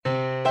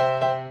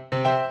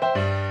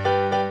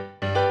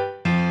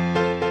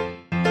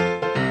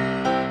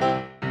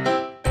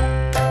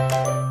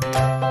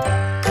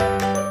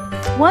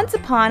Once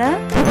upon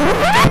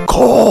a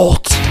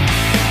cult.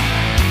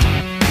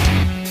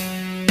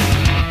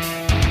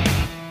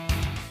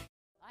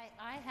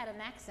 I had an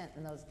accent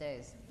in those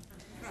days.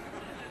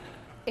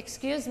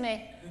 Excuse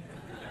me.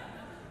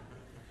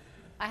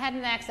 I had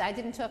an accent. I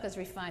didn't talk as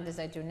refined as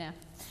I do now.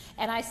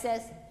 And I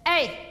says,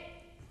 hey,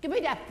 give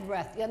me that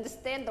breath. You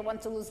understand? The one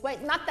to lose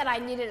weight. Not that I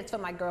needed it for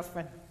my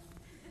girlfriend.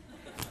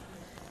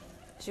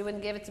 She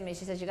wouldn't give it to me.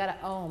 She says, you got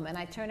to ohm. And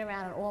I turn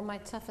around and all my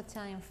tough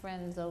Italian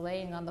friends are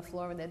laying on the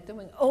floor and they're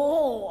doing,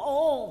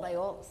 oh. They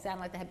all sound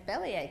like they have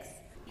belly aches.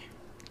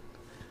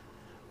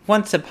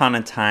 Once upon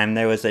a time,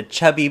 there was a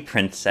chubby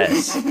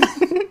princess.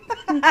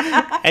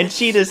 And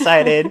she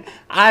decided,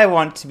 I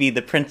want to be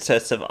the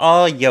princess of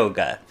all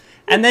yoga.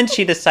 And then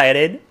she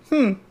decided,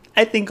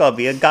 I think I'll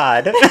be a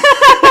god.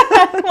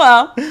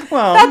 well,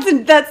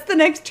 that's the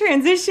next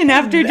transition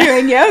after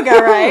doing yoga,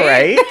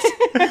 right?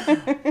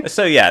 Right?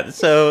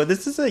 So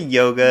this is a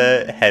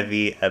yoga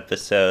heavy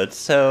episode.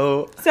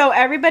 So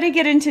everybody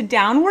get into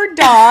downward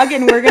dog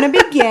and we're going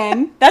to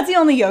begin. That's the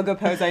only yoga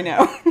pose I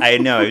know. I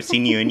know, I've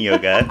seen you in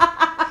yoga.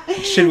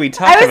 Should we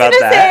talk about that? I was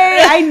going to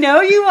say, I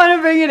know you want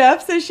to bring it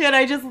up, so should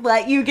I just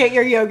let you get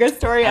your yoga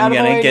story out of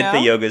the way now? I'm going to get the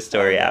yoga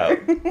story out.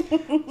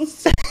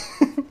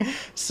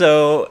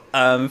 So,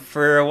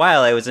 for a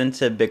while I was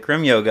into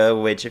Bikram yoga,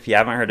 which if you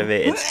haven't heard of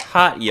it, it's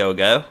hot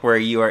yoga, where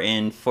you are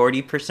in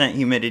 40%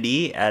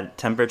 humidity at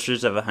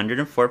temperatures of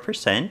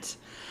 104%.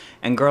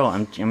 And girl,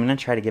 I'm going to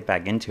try to get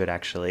back into it,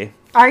 actually.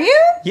 Are you?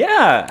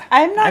 Yeah.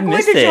 I'm not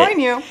going to join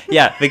you.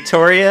 Yeah,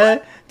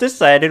 Victoria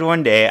decided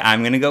one day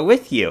I'm going to go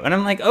with you. And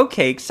I'm like,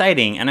 okay,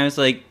 exciting. And I was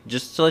like,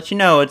 just to let you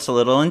know, it's a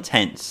little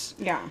intense.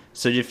 Yeah.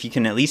 So if you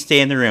can at least stay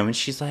in the room. And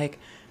she's like,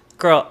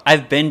 girl,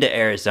 I've been to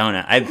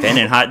Arizona. I've been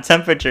in hot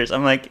temperatures.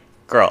 I'm like,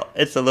 girl,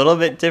 it's a little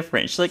bit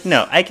different. She's like,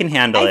 no, I can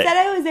handle it. I said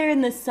I was there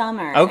in the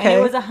summer. Okay. And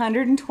it was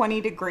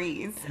 120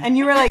 degrees. And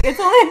you were like, it's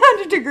only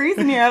 100 degrees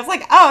in here. I was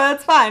like, oh,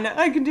 that's fine.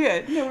 I can do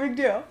it. No big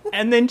deal.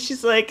 And then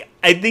she's like,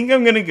 I think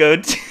I'm going to go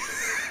to...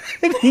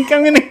 I think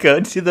I'm going to go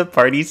to the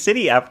Party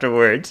City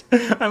afterwards.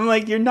 I'm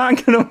like, you're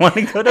not going to want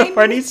to go to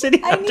Party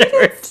City afterwards. I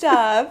needed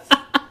stuff.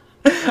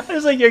 I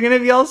was like, you're going to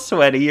be all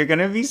sweaty. You're going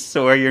to be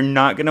sore. You're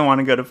not going to want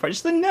to go to Party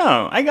City. She said,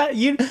 no, I got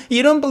you.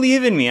 You don't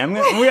believe in me. I'm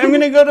going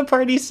to go to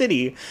Party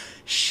City.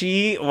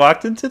 She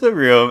walked into the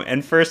room,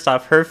 and first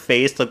off, her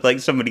face looked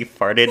like somebody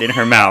farted in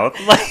her mouth.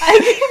 That's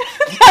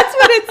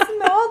what it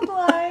smelled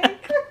like.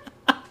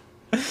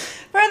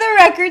 For the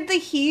record, the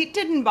heat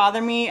didn't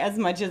bother me as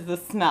much as the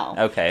smell.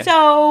 Okay.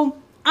 So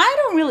I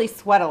don't really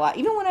sweat a lot.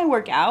 Even when I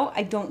work out,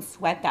 I don't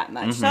sweat that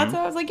much. So that's why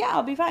I was like, yeah,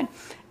 I'll be fine.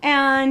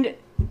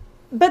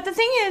 But the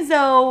thing is,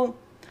 though,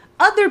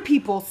 other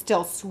people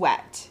still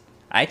sweat.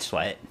 I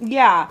sweat.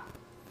 Yeah.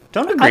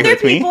 Don't agree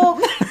with me.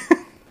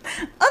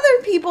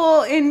 Other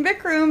people in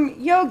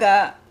Bikram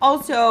yoga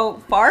also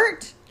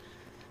fart.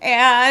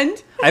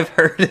 And I've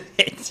heard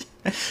it.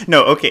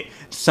 No, okay.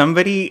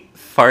 Somebody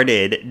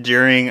farted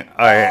during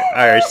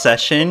our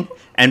session,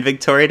 and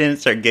Victoria didn't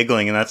start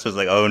giggling, and that's was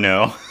like, oh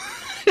no.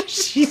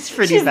 She's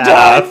bad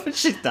off.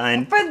 She's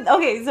done.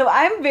 Okay, so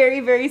I'm very,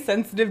 very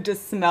sensitive to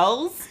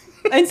smells.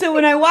 And so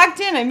when I walked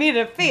in, I made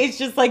a face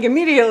just like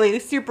immediately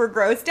super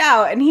grossed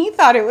out. And he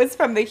thought it was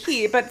from the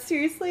heat. But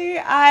seriously,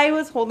 I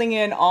was holding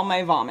in all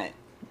my vomit.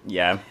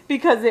 Yeah.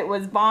 Because it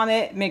was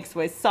vomit mixed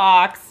with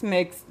socks,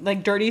 mixed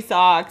like dirty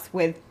socks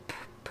with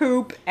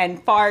poop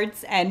and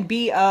farts and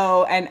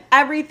BO and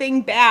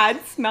everything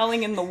bad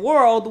smelling in the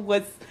world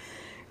was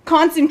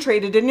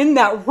concentrated and in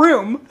that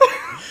room.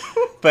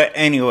 But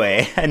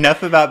anyway,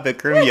 enough about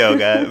Bikram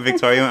yoga.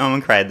 Victoria went home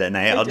and cried that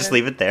night. I'll just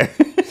leave it there.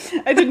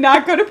 I did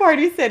not go to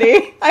Party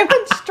City. I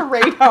went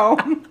straight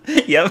home.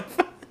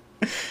 Yep.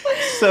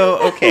 So,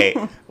 okay,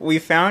 we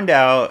found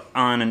out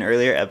on an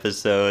earlier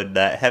episode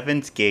that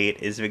Heaven's Gate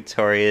is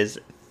Victoria's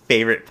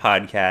favorite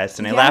podcast,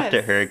 and I laughed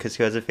at her because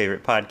she has a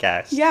favorite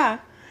podcast. Yeah.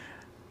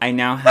 I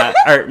now have,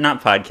 or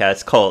not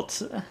podcast,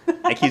 cult.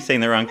 I keep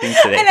saying the wrong things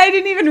today. And I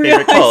didn't even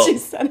realize you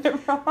said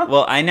it wrong.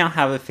 Well, I now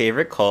have a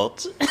favorite cult.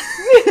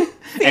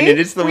 See? And it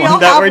is the one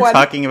that we're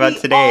talking about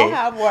today. We all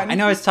have one. I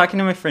know, I was talking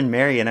to my friend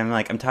Mary, and I'm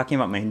like, I'm talking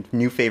about my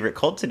new favorite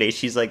cult today.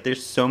 She's like,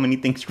 there's so many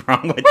things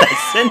wrong with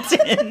that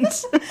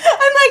sentence. I'm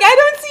like, I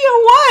don't see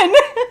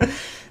a one.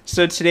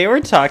 So today we're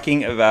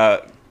talking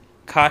about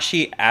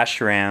Kashi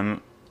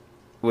Ashram,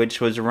 which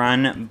was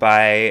run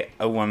by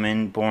a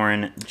woman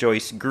born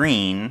Joyce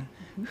Green,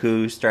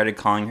 who started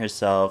calling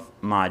herself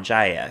Ma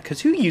Jaya.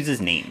 Because who uses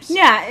names?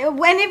 Yeah,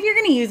 when if you're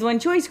going to use one,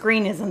 Joyce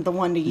Green isn't the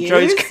one to use.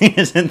 Joyce Green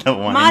isn't the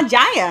one. Ma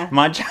Jaya.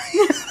 Ma Jaya.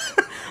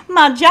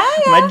 Ma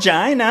Jaya.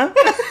 Magina.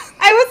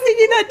 I was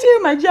thinking that too,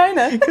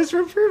 Magina. Because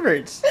we're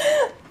perverts.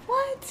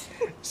 What?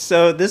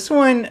 So this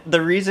one,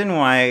 the reason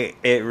why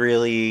it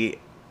really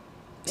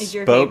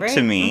spoke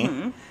to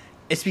me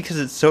is because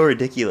it's so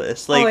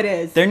ridiculous. Like, it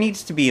is. There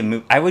needs to be a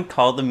movie. I would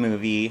call the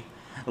movie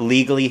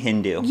Legally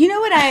Hindu. You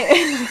know what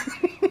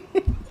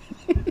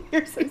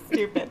You're so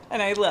stupid,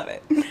 and I love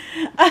it.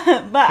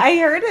 But I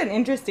heard an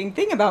interesting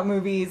thing about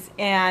movies,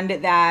 and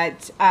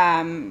that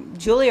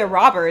Julia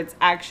Roberts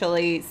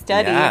actually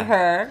studied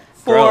her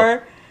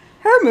for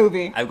Her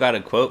movie. I've got a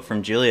quote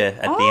from Julia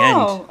at the end.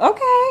 Oh,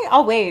 okay.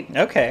 I'll wait.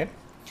 Okay.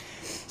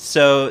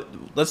 So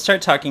let's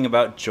start talking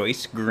about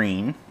Joyce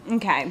Green.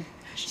 Okay.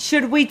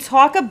 Should we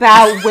talk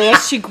about where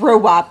she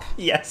grew up?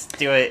 Yes,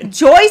 do it.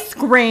 Joyce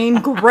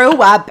Green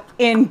grew up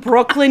in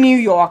Brooklyn, New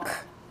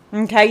York.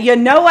 Okay, you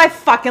know I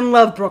fucking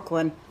love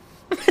Brooklyn.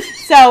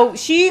 So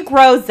she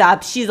grows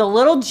up. She's a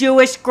little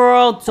Jewish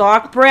girl,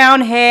 dark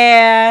brown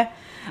hair.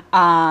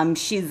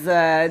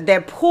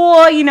 They're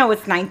poor. You know,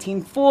 it's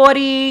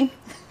 1940.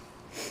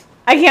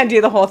 I can't do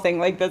the whole thing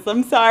like this.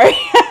 I'm sorry.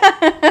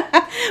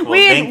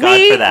 Thank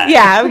God for that.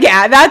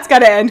 Yeah, that's got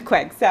to end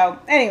quick. So,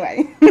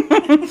 anyway.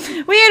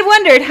 We had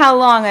wondered how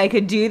long I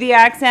could do the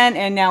accent,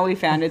 and now we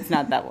found it's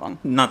not that long.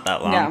 Not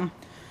that long. No.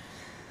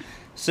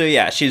 So,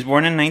 yeah, she was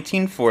born in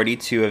 1940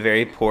 to a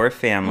very poor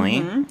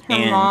family. Mm-hmm.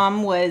 Her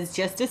mom was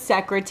just a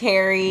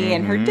secretary,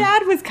 and her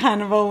dad was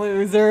kind of a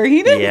loser.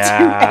 He didn't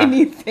do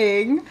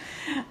anything.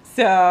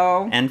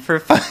 So. And for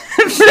fun.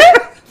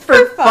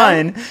 For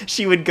fun,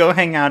 she would go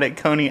hang out at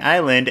Coney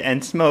Island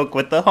and smoke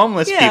with the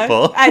homeless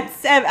people. At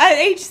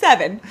age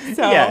 7.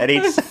 So. Yeah, at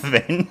age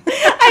 7.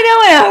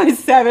 I know when I was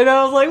 7,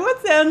 I was like,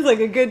 what sounds like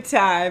a good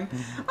time?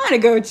 I'm going to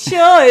go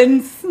chill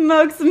and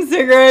smoke some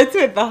cigarettes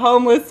with the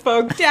homeless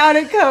folk down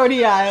at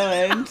Coney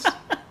Island.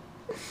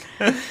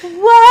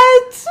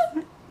 What?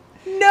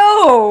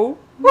 No.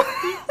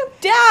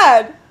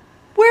 Dad,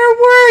 where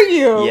were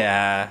you?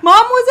 Yeah.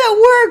 Mom was at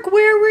work.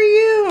 Where were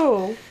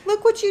you?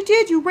 Look what you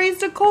did. You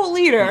raised a cult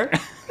leader.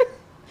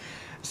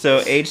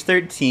 So, age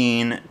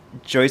 13,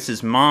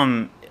 Joyce's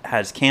mom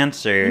has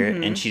cancer,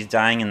 and she's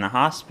dying in the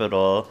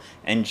hospital,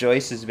 and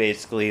Joyce is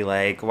basically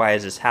like, why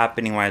is this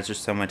happening? Why is there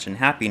so much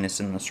unhappiness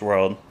in this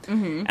world?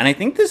 And I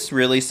think this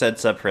really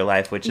sets up her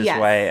life, which is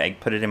why I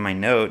put it in my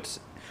notes.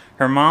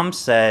 Her mom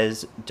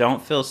says,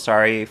 don't feel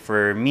sorry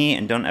for me,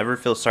 and don't ever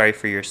feel sorry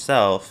for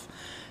yourself.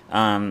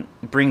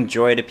 Bring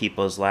joy to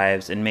people's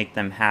lives and make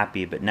them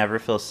happy, but never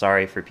feel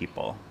sorry for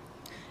people.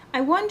 I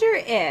wonder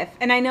if,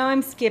 and I know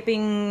I'm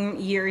skipping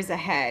years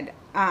ahead.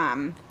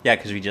 Yeah,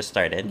 because we just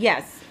started.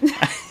 Yes.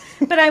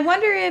 But I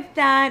wonder if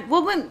that,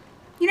 well,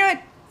 you know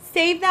what,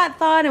 save that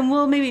thought and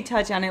we'll maybe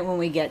touch on it when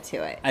we get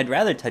to it. I'd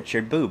rather touch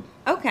your boob.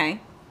 Okay.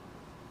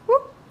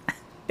 Whoop.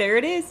 There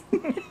it is.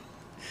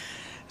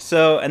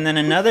 So, and then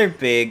another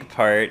big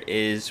part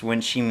is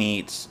when she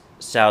meets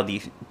Sal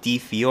Di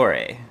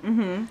Fiore.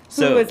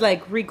 So, who was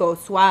like Rico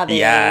Suave,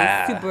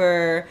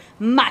 super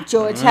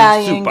macho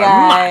Italian super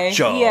guy.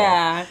 Macho.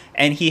 Yeah.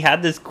 And he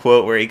had this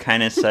quote where he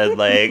kind of said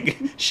like,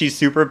 she's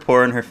super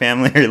poor and her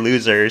family are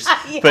losers,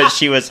 but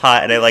she was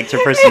hot and I liked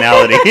her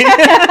personality.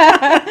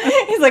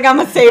 He's like, I'm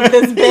gonna save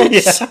this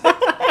bitch.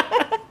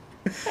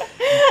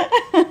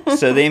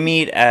 So they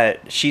meet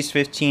she's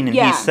 15 and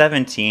he's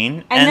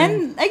 17. And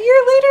then a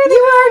year later they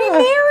were already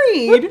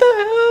married. What the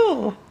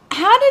hell?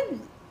 How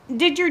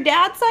did your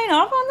dad sign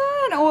off on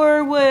that?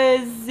 Or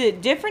was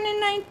it different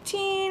in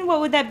what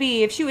would that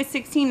be? If she was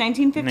 16,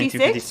 1956?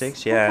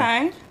 1956,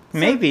 yeah. Okay.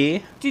 Maybe.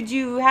 So did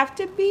you have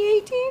to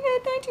be 18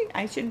 at 19?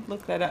 I should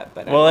look that up.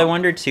 But I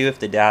wonder too if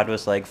the dad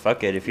was like,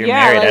 fuck it, if you're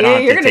married, like, I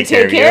don't have to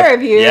take care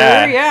of you.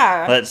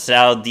 Yeah. Let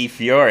Sal Di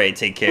Fiore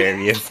take care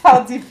of you.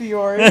 Sal Di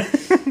Fiore.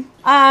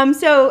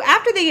 So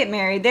after they get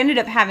married, they ended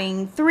up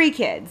having 3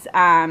 kids.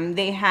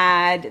 They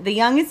had, the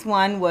youngest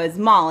one was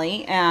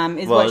Molly,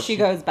 what she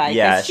goes by.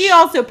 Yeah. She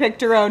also picked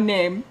her own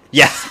name.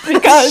 Yes.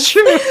 Because,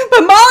 true.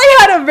 But Molly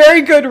had a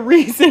very good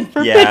reason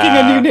for picking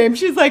a new name.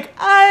 She's like,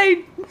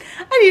 I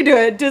need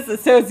to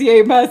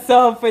disassociate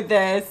myself with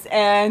this.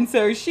 And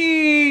so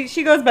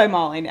she goes by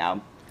Molly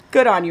now.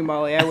 Good on you,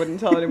 Molly. I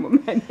wouldn't tell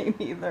anyone my name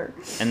either.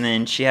 And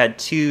then she had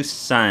 2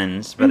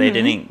 sons, but I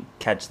didn't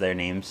catch their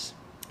names.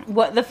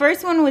 The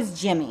first one was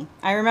Jimmy.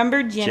 I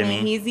remember Jimmy.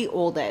 He's the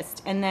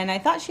oldest. And then I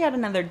thought she had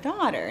another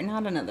daughter,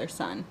 not another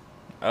son.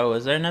 Oh,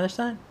 was there another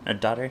son? A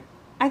daughter?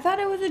 I thought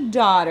it was a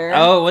daughter.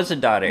 Oh, it was a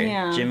daughter.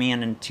 Yeah. Jimmy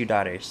and then 2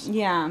 daughters.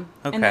 Yeah.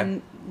 Okay. And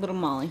then little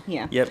Molly.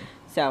 Yeah. Yep.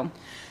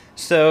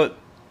 So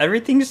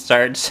everything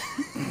starts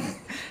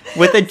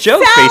with a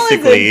joke, Sal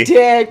basically. Is a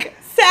dick.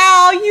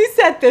 Sal, you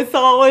set this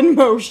all in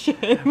motion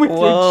with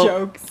your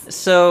jokes.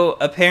 So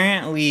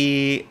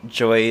apparently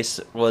Joyce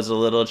was a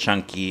little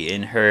chunky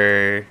in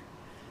her,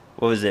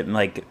 what was it,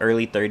 like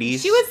early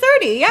 30s? She was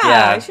 30,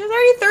 yeah. She was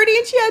already 30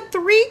 and she had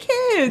 3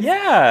 kids.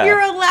 Yeah.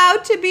 You're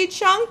allowed to be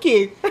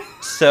chunky.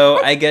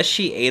 So I guess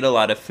she ate a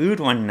lot of food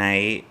one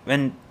night,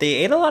 and they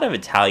ate a lot of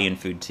Italian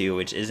food too,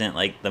 which isn't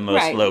like the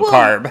most low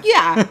carb.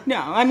 Yeah, no,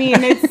 I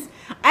mean, it's,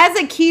 as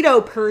a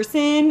keto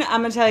person,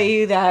 I'm going to tell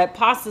you that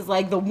pasta's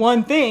like the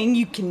one thing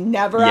you can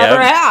never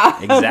ever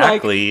have.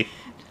 Exactly.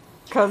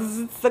 Because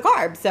it's the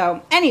carb.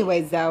 So,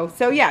 anyways, though.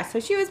 So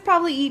she was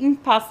probably eating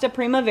pasta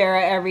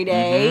primavera every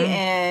day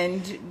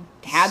and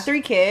had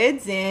 3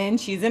 kids, and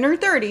she's in her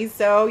 30s.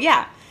 So,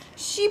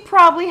 she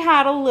probably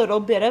had a little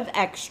bit of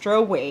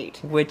extra weight.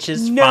 Which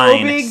is no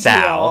fine, big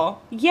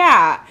Sal. Deal.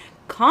 Yeah.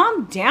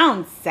 Calm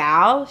down,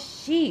 Sal.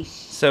 Sheesh.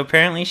 So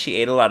apparently she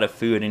ate a lot of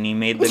food, and he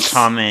made the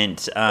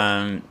comment,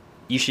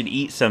 you should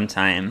eat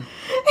sometime.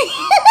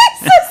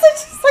 Such a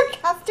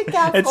sarcastic plastic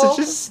casserole. It's such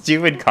a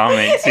stupid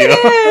comment, too. It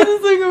is.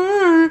 It's like,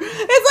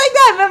 it's like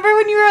that. Remember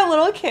when you were a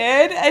little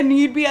kid and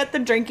you'd be at the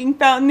drinking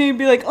fountain and you'd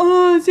be like,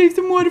 oh, save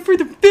some water for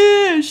the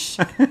fish.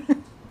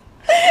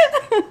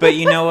 But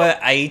you know what?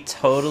 I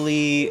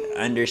totally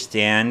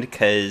understand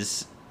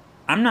because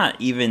I'm not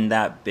even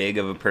that big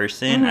of a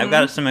person. I've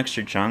got some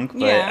extra chunk,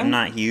 but I'm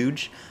not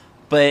huge.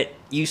 But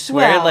you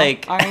swear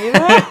like... Are you?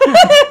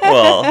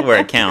 Well,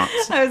 where it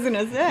counts. I was going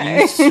to say.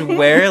 You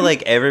swear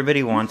like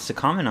everybody wants to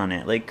comment on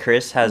it. Like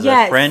Chris has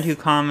a friend who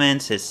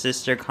comments, his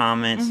sister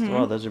comments.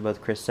 Well, those are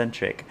both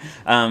Chris-centric.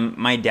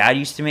 My dad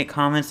used to make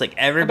comments. Like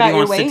everybody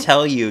wants to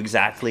tell you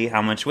exactly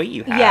how much weight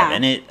you have. Yeah.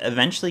 And it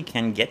eventually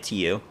can get to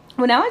you.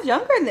 When I was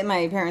younger, that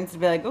my parents would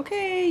be like,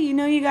 okay, you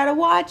know, you got to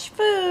watch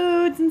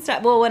foods and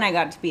stuff. Well, when I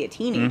got to be a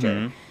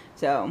teenager.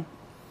 So...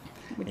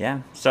 Yeah,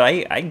 so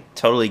I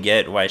totally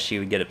get why she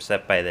would get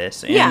upset by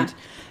this. And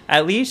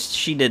at least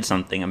she did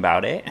something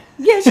about it.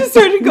 Yeah, she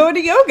started going to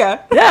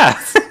yoga. Yeah.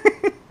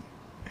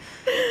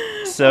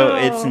 So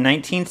it's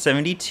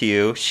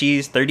 1972.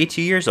 She's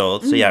 32 years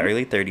old. So yeah,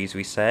 early 30s,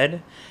 we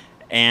said.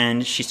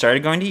 And she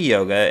started going to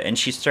yoga, and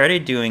she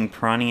started doing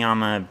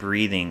pranayama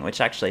breathing,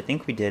 which actually I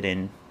think we did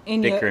in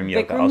Bikram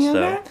yoga also.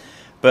 Yoga?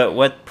 But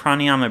what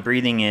pranayama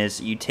breathing is,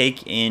 you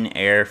take in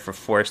air for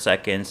 4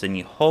 seconds, and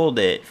you hold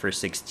it for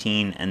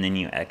 16, and then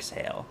you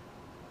exhale.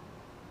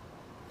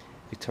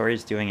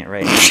 Victoria's doing it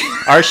right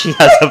now. Or she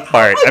has a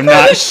part. I'm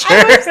not sure.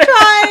 I was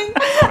trying,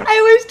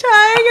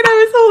 and I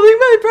was holding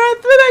my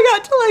breath, but I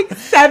got to like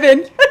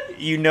 7.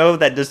 You know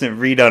that doesn't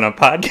read on a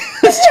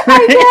podcast, right?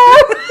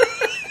 I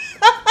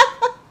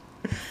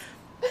know.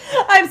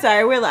 I'm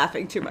sorry, we're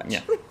laughing too much. Yeah.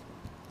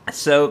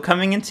 So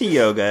coming into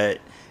yoga...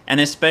 And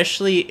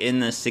especially in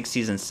the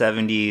 60s and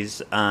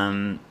 70s,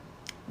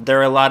 there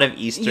are a lot of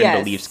Eastern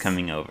beliefs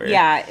coming over.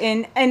 Yeah,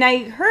 and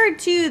I heard,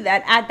 too,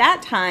 that at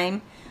that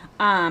time,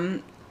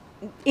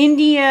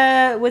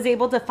 India was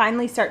able to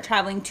finally start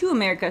traveling to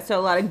America. So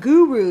a lot of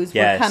gurus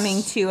were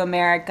coming to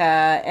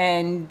America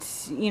and,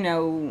 you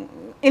know,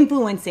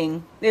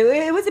 influencing.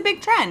 It was a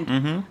big trend.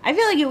 I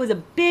feel like it was a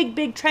big,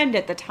 big trend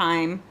at the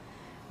time.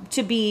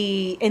 To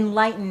be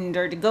enlightened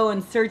or to go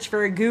and search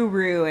for a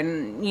guru,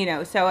 and you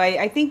know, so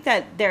I think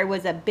that there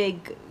was a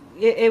big,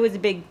 it was a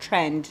big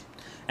trend.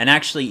 And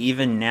actually,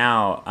 even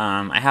now,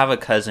 I have a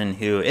cousin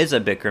who is a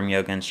Bikram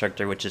yoga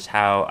instructor, which is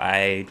how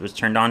I was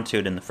turned on to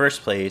it in the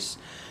first place.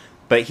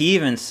 But he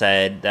even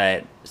said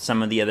that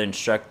some of the other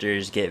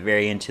instructors get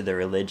very into the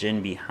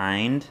religion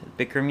behind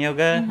Bikram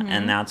yoga,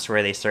 and that's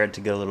where they start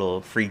to get a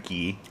little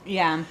freaky.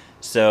 Yeah.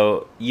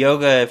 So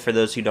yoga, for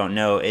those who don't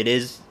know, it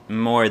is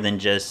more than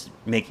just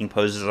making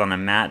poses on a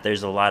mat.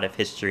 There's a lot of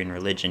history and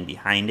religion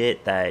behind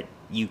it that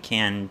you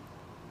can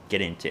get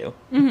into.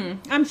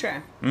 I'm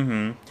sure.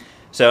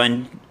 So,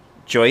 and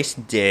Joyce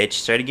did.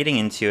 She started getting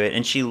into it,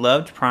 and she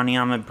loved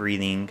pranayama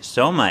breathing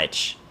so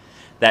much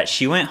that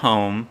she went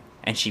home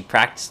and she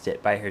practiced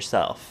it by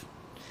herself.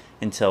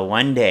 Until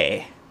one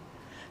day,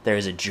 there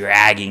was a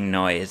dragging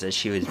noise as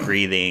she was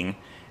breathing,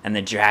 and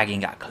the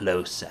dragging got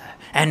closer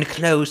and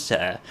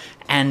closer,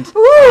 and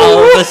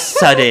all of a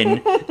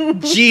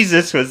sudden,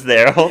 Jesus was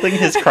there holding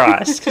his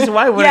cross. Because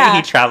why wouldn't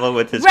he travel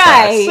with his cross?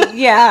 Right,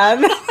 yeah.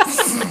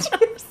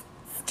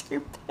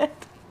 Stupid.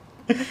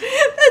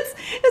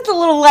 It's a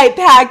little light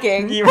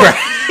packing. You're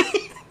right.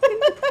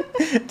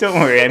 Don't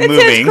worry, I'm moving.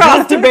 It's his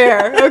cross to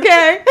bear,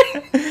 okay?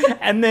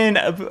 And then,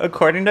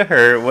 according to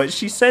her, what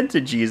she said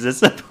to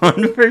Jesus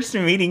upon first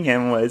meeting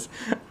him was,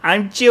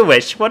 "I'm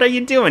Jewish. What are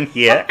you doing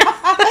here?"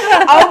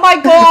 Oh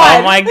my God.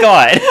 Oh my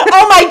God.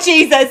 Oh my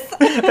Jesus.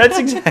 That's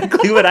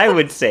exactly what I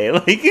would say.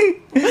 Like, what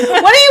do you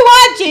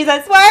want,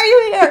 Jesus? Why are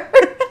you here?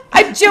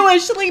 I'm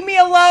Jewish. Leave me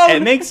alone.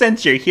 It makes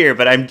sense you're here,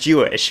 but I'm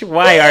Jewish.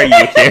 Why are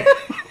you here?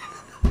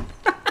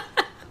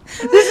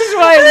 This is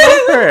why I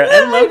love her.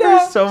 I love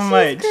her so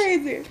much.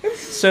 Crazy.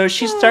 So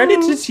she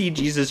started to see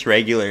Jesus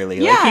regularly.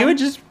 Like, he would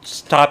just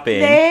stop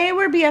in. They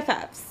were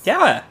BFFs.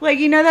 Yeah. Like,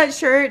 you know that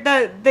shirt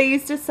that they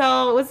used to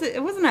sell?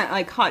 It wasn't at,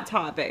 like, Hot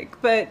Topic,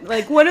 but,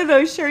 like, one of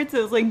those shirts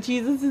that was, like,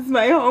 Jesus is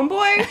my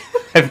homeboy.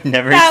 I've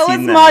never seen that. That was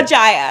Ma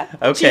Jaya.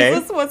 Okay.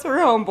 Jesus was her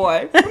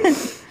homeboy.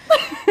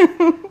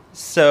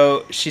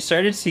 So she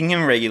started seeing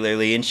him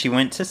regularly, and she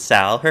went to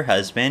Sal, her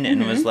husband,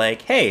 and was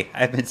like, "Hey,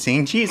 I've been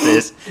seeing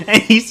Jesus."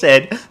 And he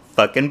said,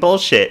 "Fucking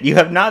bullshit. You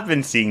have not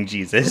been seeing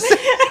Jesus." Sal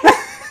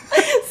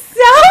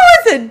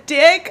was a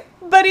dick,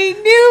 but he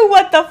knew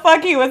what the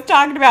fuck he was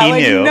talking about. He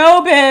knew.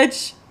 No,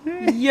 bitch.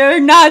 You're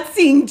not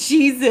seeing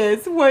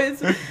Jesus.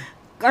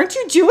 Aren't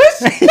you Jewish?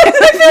 That's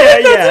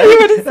what he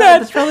would have said.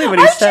 That's probably what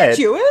he said. Aren't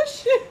you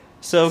Jewish?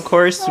 So, of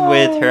course,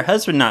 with her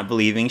husband not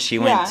believing, she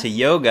went to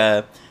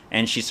yoga,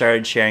 and she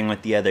started sharing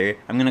with the other,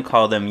 I'm going to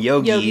call them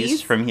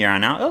yogis from here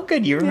on out. Oh,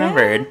 good, you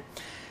remembered. Yeah.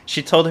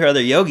 She told her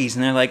other yogis,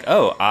 and they're like,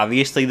 oh,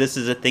 obviously this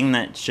is a thing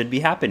that should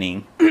be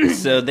happening.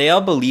 So they all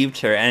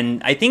believed her,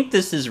 and I think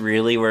this is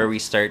really where we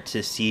start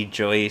to see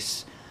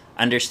Joyce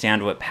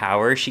understand what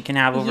power she can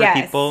have over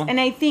people. And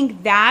I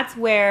think that's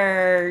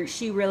where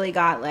she really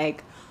got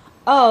like,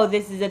 oh,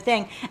 this is a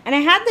thing. And I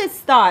had this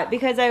thought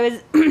because I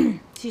was,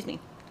 excuse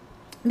me,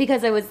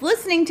 because I was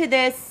listening to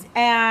this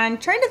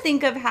and trying to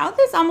think of how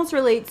this almost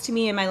relates to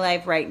me in my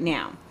life right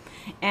now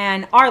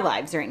and our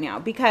lives right now,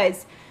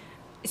 because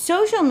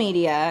social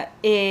media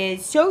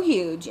is so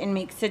huge and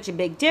makes such a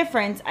big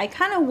difference. I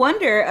kind of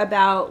wonder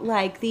about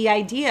like the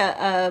idea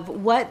of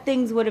what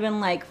things would have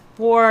been like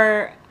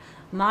for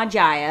Ma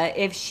Jaya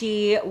if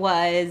she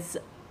was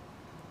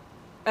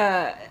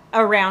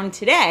around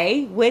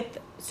today with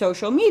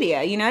social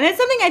media, you know. And it's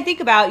something I think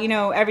about, you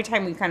know, every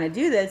time we kind of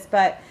do this,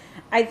 but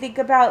I think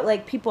about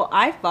like people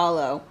I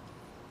follow,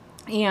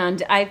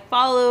 and I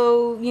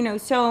follow, you know,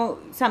 so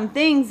some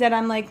things that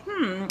I'm like,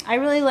 I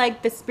really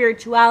like the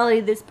spirituality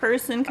this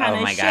person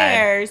kind of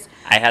shares. God.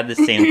 I had the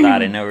same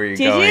thought. I know where you're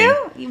going.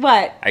 Did you?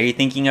 What? Are you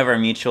thinking of our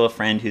mutual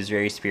friend who's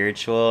very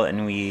spiritual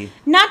and we...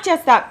 Not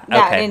just that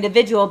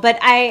individual, but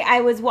I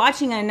was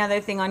watching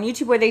another thing on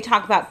YouTube where they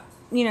talk about,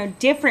 you know,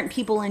 different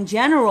people in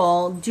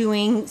general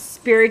doing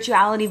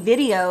spirituality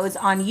videos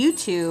on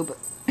YouTube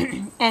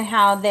and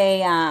how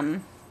they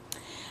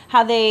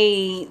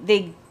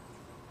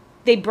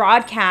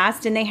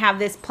broadcast, and they have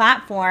this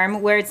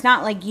platform where it's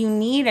not like you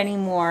need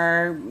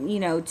anymore, you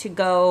know, to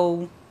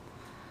go,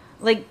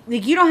 like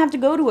you don't have to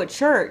go to a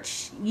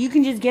church. You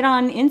can just get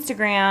on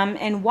Instagram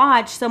and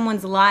watch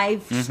someone's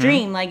live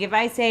stream. Like if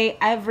I say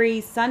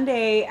every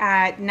Sunday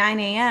at 9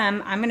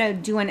 a.m., I'm going to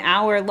do an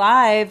hour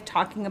live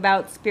talking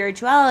about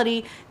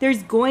spirituality,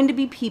 there's going to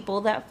be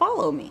people that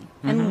follow me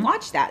and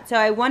watch that. So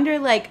I wonder,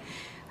 like,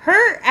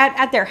 her,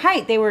 at their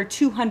height, they were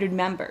 200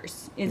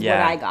 members is what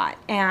I got.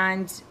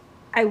 And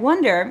I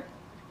wonder,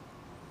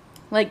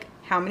 like,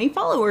 how many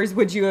followers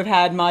would you have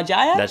had, Ma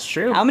Jaya? That's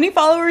true. How many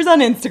followers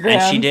on Instagram?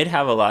 And she did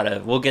have a lot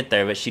of, we'll get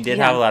there, but she did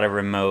have a lot of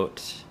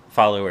remote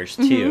followers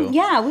too.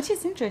 Yeah, which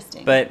is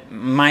interesting. But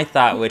my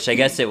thought, which I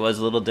guess it was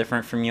a little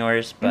different from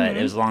yours, but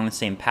it was along the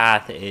same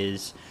path,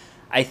 is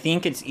I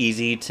think it's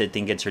easy to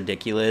think it's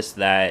ridiculous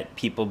that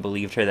people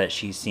believed her that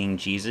she's seeing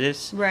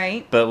Jesus.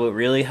 Right. But what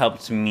really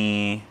helped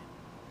me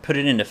put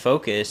it into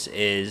focus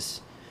is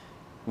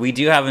we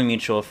do have a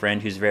mutual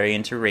friend who's very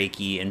into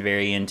Reiki and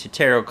very into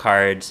tarot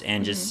cards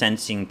and just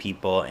sensing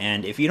people.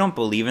 And if you don't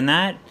believe in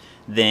that,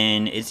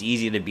 then it's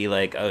easy to be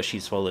like, oh,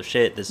 she's full of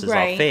shit. This is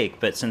all fake.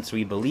 But since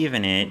we believe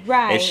in it,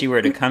 if she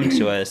were to come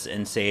to us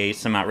and say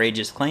some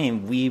outrageous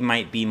claim, we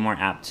might be more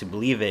apt to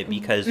believe it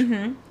because...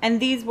 And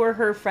these were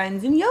her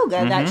friends in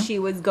yoga that she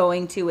was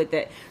going to with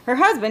it. Her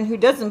husband, who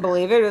doesn't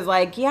believe it, was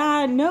like,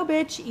 yeah, no,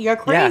 bitch, you're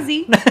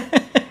crazy. Yeah.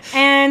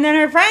 And then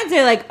her friends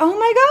are like, oh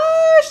my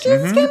gosh,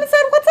 Jesus came and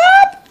said, what's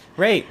up?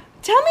 Right.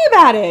 Tell me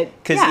about it.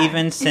 Because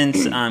even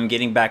since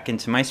getting back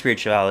into my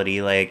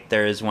spirituality, like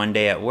there was one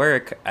day at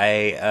work,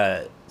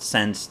 I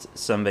sensed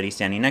somebody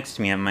standing next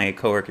to me at my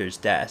coworker's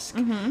desk.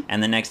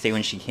 And the next day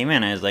when she came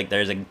in, I was like,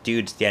 there's a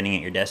dude standing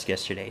at your desk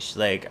yesterday. She's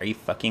like, are you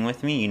fucking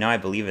with me? You know I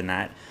believe in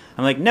that.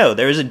 I'm like, no,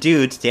 there was a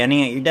dude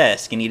standing at your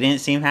desk and he didn't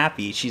seem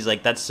happy. She's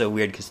like, that's so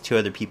weird because 2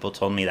 other people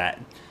told me that.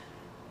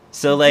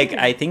 So, like,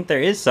 I think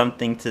there is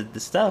something to the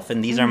stuff,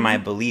 and these are my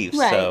beliefs,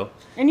 so...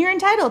 And you're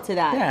entitled to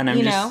that, and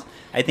you know?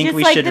 I think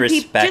we should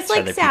respect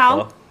other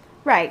people.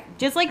 Right.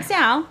 Just like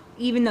Sal,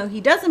 even though he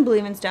doesn't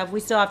believe in stuff, we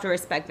still have to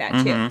respect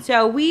that, too.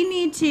 So we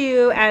need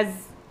to,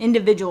 as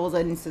individuals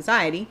in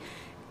society,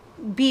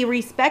 be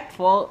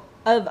respectful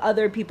of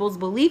other people's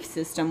belief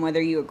system,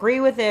 whether you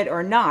agree with it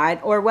or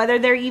not, or whether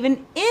there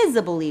even is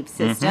a belief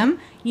system,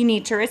 you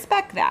need to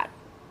respect that.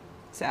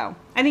 So,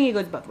 I think it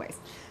goes both ways.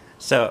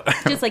 So,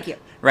 just like you.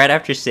 Right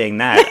after saying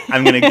that,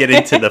 I'm going to get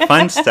into the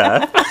fun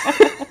stuff.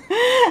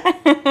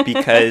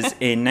 Because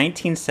in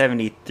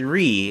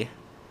 1973,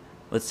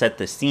 let's set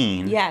the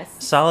scene. Yes.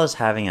 Saul is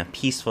having a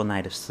peaceful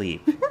night of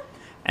sleep.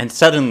 And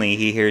suddenly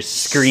he hears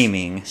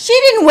screaming. She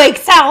didn't wake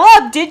Sal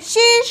up, did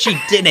she? She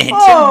didn't.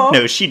 Oh.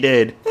 No, she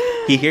did.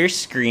 He hears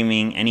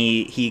screaming and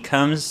he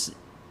comes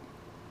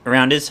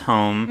around his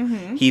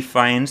home. He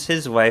finds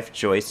his wife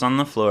Joyce on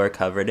the floor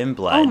covered in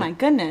blood. Oh my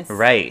goodness.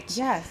 Right.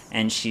 Yes.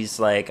 And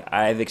she's like,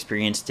 I've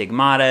experienced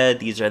stigmata.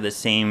 These are the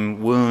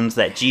same wounds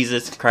that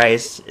Jesus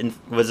Christ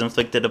was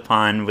inflicted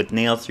upon with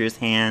nails through his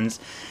hands.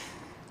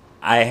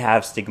 I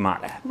have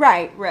stigmata.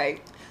 Right,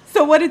 right.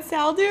 So what did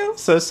Sal do?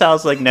 So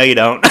Sal's like, no, you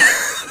don't.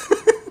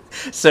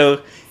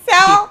 So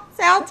Sal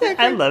took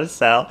her. I love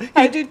Sal.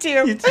 I do too.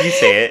 You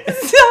say it.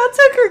 Sal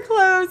took her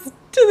clothes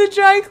to the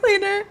dry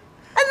cleaner.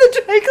 And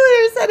the dry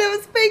cleaner said it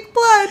was fake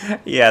blood.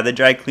 Yeah, the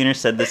dry cleaner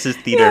said this is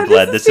theater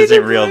blood. This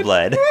isn't real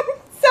blood.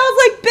 Sal's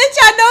like, bitch,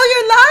 I know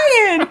you're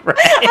lying. Right.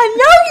 I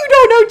know you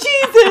don't know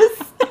Jesus.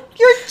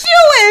 You're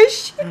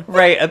Jewish.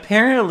 Right.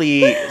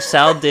 Apparently,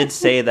 Sal did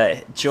say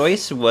that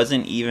Joyce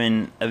wasn't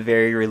even a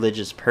very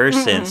religious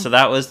person. So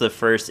that was the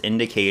first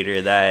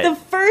indicator that... The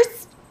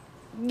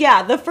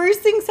first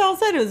thing Sal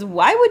said was,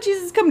 why would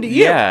Jesus come to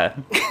you? Yeah.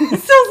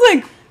 Sal's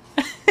like,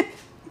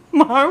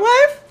 my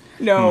wife?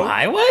 No.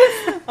 My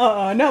wife?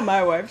 Not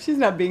my wife. She's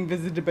not being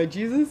visited by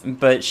Jesus.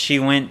 But she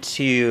went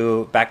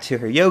back to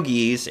her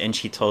yogis and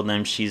she told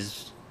them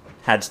she's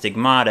had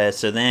stigmata.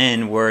 So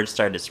then word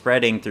started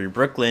spreading through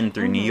Brooklyn,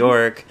 through New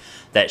York,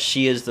 that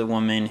she is the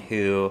woman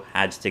who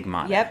had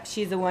stigmata. Yep,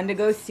 she's the one to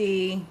go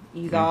see.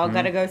 You all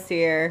gotta go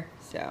see her.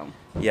 So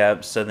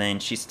Yep. So then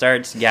she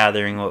starts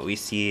gathering what we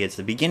see. It's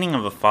the beginning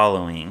of a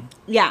following.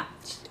 yeah.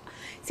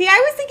 See, I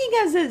was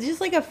thinking of just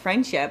like a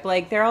friendship.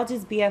 Like they're all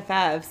just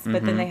BFFs,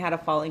 but then they had a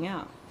falling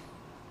out.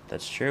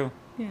 That's true.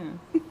 Yeah.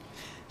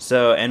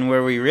 So, and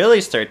where we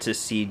really start to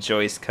see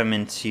Joyce come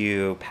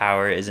into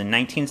power is in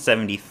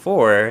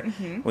 1974.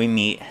 We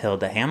meet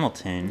Hilda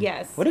Hamilton.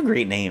 Yes. What a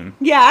great name.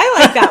 Yeah, I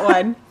like that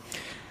one.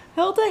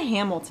 Hilda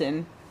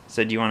Hamilton.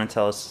 So, do you want to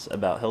tell us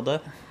about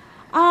Hilda?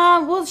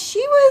 Well, she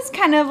was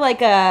kind of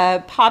like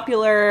a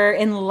popular,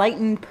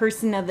 enlightened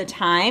person of the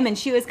time, and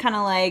she was kind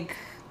of like,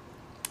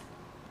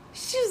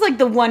 she was like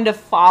the one to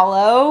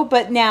follow,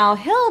 but now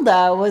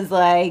Hilda was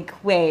like,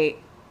 wait,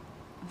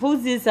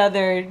 who's this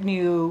other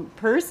new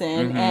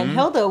person? And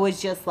Hilda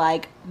was just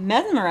like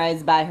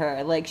mesmerized by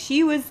her. Like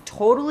she was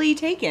totally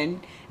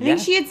taken. I think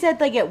she had said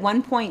like at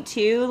one point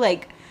too,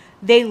 like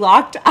they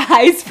locked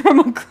eyes from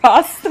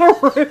across the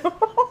room.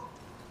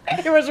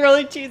 It was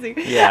really cheesy.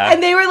 Yeah.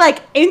 And they were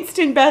like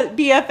instant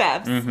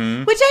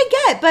BFFs, which I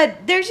get,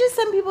 but there's just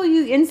some people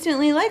you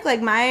instantly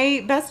like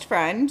my best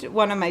friend,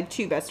 one of my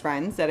two best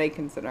friends that I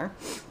consider.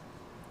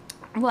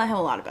 Well, I have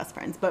a lot of best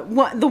friends, but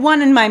the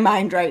one in my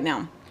mind right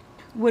now.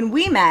 When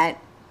we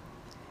met,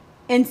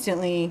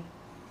 instantly,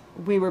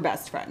 we were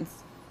best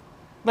friends.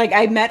 Like,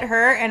 I met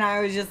her, and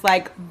I was just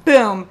like,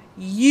 boom,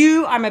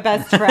 you are my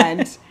best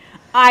friend.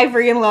 I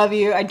freaking love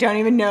you. I don't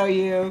even know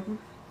you.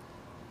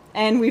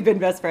 And we've been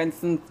best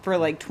friends for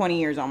like 20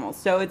 years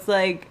almost. So it's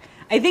like,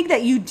 I think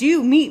that you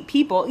do meet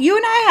people. You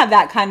and I have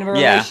that kind of a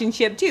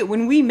relationship, too.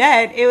 When we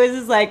met, it was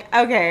just like,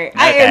 okay,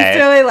 I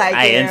instantly like you.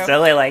 I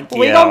instantly like you.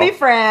 We're going to be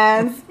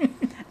friends.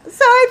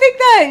 So I think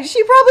that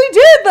she probably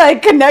did,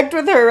 like, connect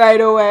with her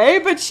right away.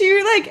 But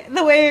she, like,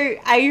 the way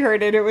I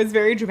heard it, it was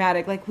very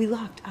dramatic. Like, we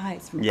locked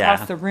eyes from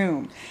across the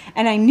room.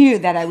 And I knew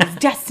that I was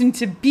destined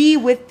to be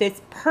with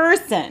this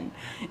person.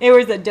 It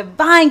was a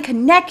divine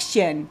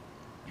connection.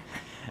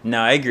 No,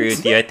 I agree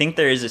with you. I think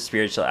there is a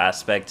spiritual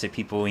aspect to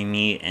people we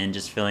meet and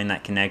just feeling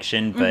that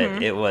connection.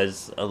 But it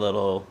was a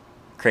little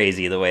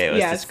crazy the way it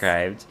was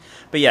described.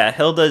 But yeah,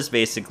 Hilda's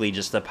basically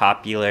just a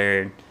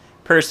popular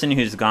person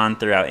who's gone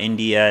throughout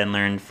India and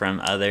learned from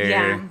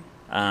other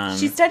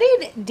she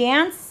studied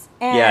dance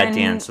and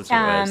dance, that's what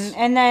it was.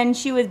 And then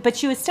she was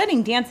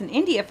studying dance in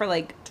India for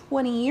like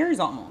 20 years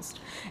almost,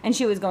 and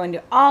she was going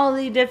to all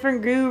the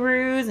different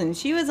gurus, and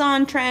she was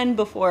on trend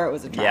before it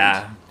was a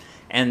trend.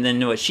 And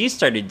then what she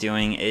started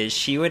doing is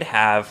she would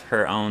have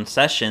her own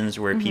sessions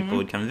where people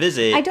would come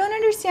visit. I don't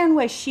understand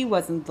why she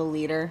wasn't the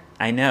leader.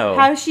 I know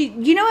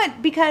you know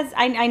what, because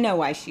I know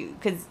why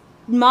because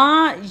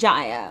Ma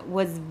Jaya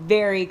was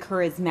very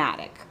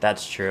charismatic.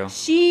 That's true.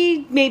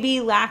 She maybe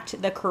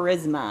lacked the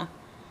charisma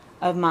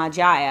of Ma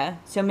Jaya,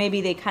 so maybe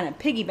they kind of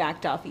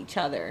piggybacked off each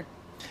other.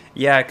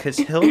 Yeah, because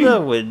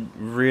Hilda would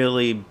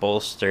really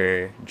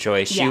bolster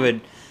Joyce. She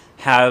would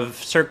have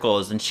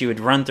circles, and she would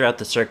run throughout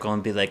the circle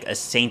and be like, a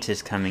saint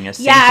is coming, a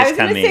saint is coming. Yeah, I was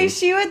going to say,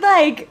 she would,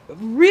 like,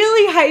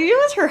 really hype. It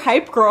was her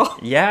hype girl.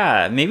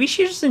 Yeah, maybe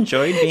she just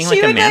enjoyed being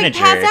like a manager.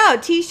 She would, like, pass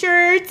out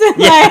T-shirts and,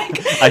 like...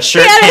 a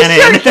shirt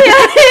cannon.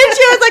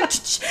 She was like, a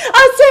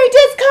saint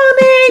is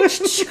coming!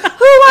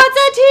 Who wants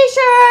a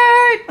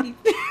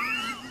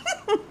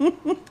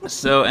T-shirt?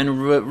 So,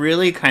 and what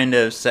really kind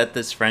of set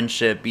this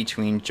friendship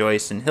between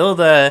Joyce and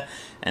Hilda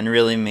and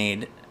really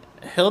made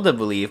Hilda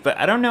believe, but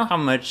I don't know how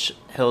much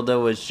Hilda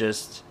was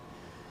just...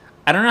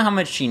 I don't know how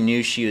much she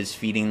knew she was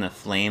feeding the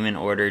flame in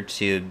order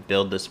to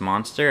build this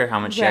monster, or how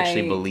much she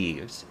actually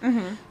believes.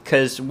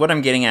 Because what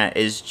I'm getting at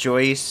is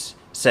Joyce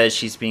says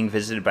she's being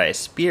visited by a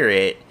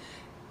spirit,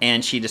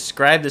 and she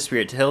described the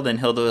spirit to Hilda, and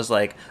Hilda was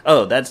like,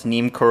 oh, that's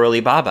Neem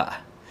Karoli Baba.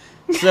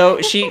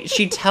 So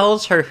she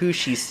tells her who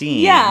she's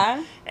seeing.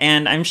 Yeah.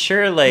 And I'm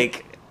sure,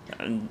 like,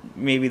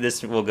 maybe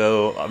this will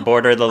go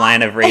border the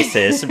line of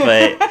racist,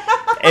 but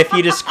if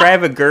you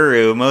describe a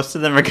guru, most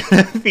of them are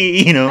going to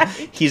be, you know,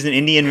 he's an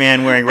Indian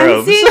man wearing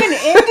robes. I'm seeing an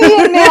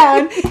Indian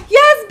man.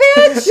 Yes,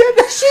 bitch.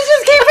 She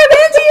just came from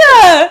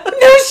India.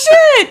 No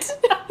shit.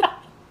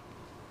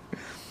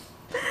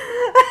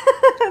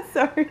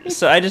 Sorry.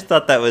 So I just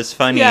thought that was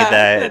funny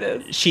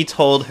that she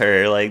told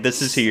her, like,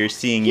 this is who you're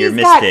seeing, you're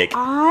He's mystic.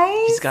 Got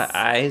eyes? He's got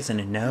eyes and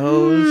a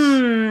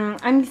nose.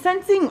 I'm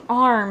sensing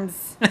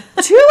arms.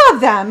 2 of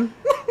them.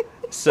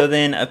 So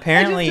then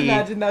apparently... I just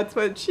imagine that's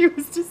what she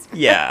was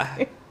describing.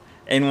 Yeah.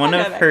 In one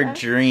of her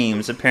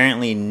dreams,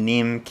 apparently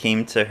Neem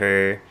came to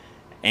her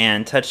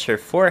and touched her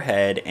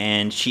forehead,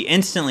 and she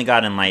instantly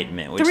got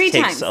enlightenment, which 3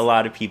 takes times. a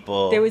lot of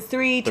people... There was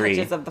 3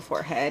 touches of the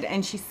forehead,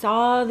 and she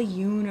saw the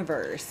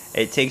universe.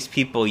 It takes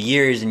people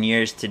years and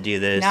years to do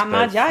this, Not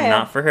but Majaya.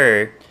 not for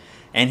her.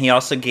 And he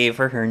also gave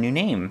her new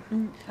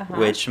name,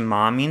 which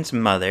Ma means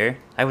mother.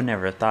 I would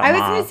never have thought I was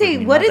Ma going to say, would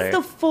mean what mother. is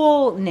the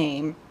full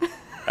name?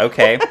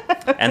 Okay.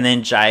 And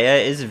then Jaya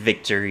is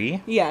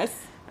victory.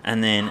 Yes.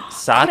 And then Could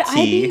Sati... I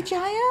be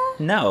Jaya?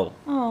 No.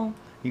 Oh.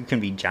 You can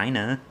be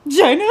Jaina.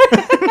 Jaina?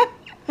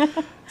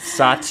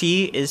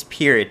 Sati is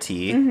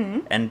purity,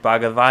 and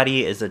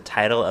Bhagavati is the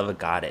title of a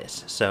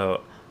goddess.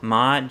 So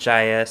Ma,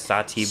 Jaya,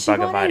 Sati, She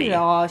wanted it Bhagavati.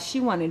 all. She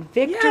wanted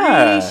victory.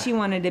 Yeah. She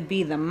wanted to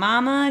be the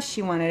mama.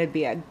 She wanted to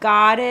be a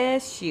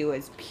goddess. She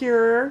was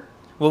pure.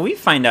 Well, we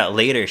find out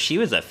later she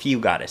was a few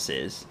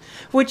goddesses,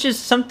 which is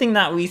something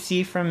that we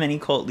see from many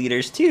cult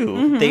leaders too.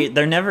 Mm-hmm.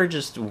 They're never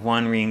just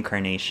one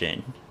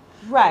reincarnation.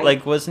 Right.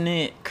 Like, wasn't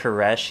it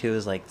Koresh who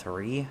was like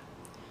 3?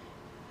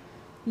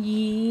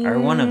 Or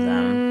one of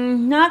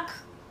them? Not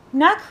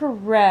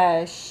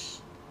Koresh.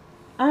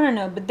 I don't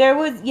know, but there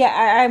was,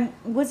 I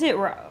was it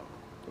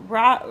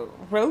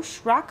Roche?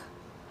 Rock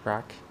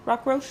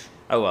Roche?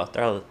 Oh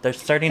well, they're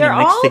starting They're to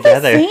mix all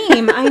together. the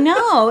same. I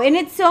know. And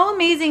it's so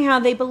amazing how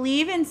they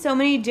believe in so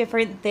many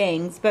different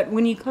things, but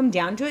when you come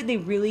down to it, they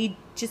really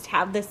just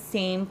have the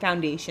same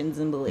foundations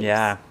and beliefs.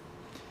 Yeah.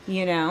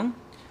 You know?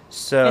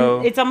 So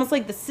And it's almost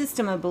like the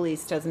system of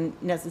beliefs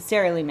doesn't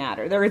necessarily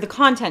matter, or the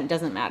content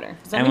doesn't matter.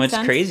 Does that and make what's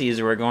sense? crazy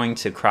is we're going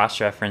to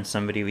cross-reference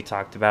somebody we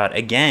talked about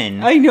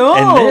again. I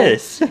know. In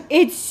this.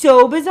 It's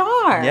so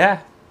bizarre.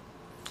 Yeah.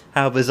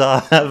 How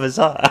bizarre! How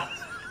bizarre!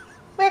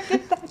 Where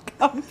did that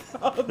come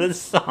from? The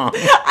song.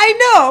 I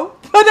know,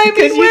 but I mean,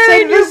 Because you where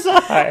said in your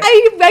bizarre.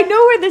 I know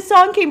where the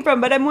song came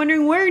from, but I'm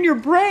wondering where in your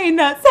brain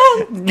that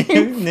song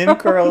came Nim from.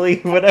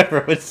 Curly,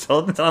 whatever, was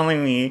still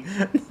telling me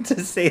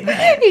to say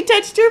that. He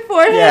touched your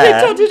forehead Yeah.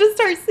 and told you to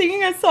start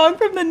singing a song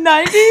from the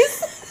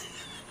 90s.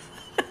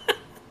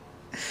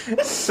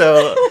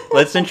 So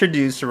let's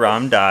introduce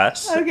Ram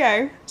Dass.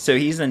 Okay. So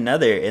he's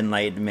another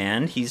enlightened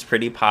man. He's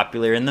pretty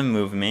popular in the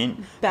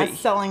movement. but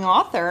Best-selling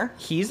author.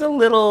 He's a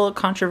little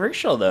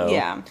controversial though.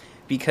 Yeah.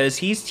 Because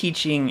he's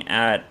teaching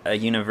at a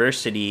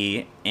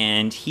university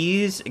and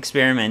he's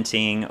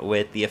experimenting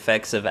with the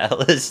effects of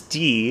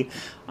LSD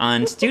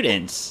on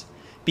students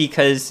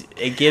because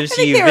it gives I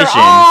think you they visions.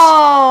 were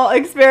all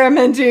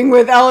experimenting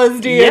with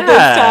LSD at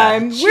this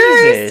time.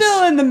 We're Jesus.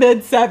 still in the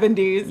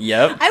mid-70s.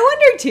 Yep. I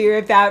wonder, too,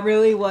 if that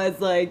really was,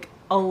 like,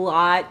 a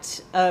lot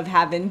of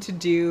having to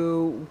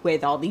do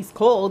with all these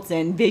cults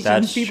and visions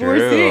That's people were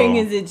true. seeing.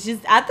 Is it's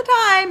just, at the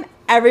time,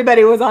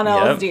 everybody was on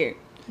Yep. LSD.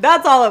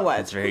 That's all it was.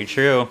 That's very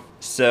true.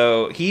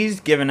 So he's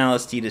given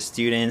LSD to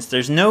students.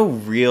 There's no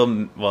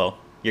real, well,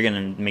 you're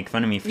going to make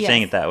fun of me for Yes.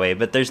 saying it that way,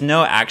 but there's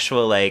no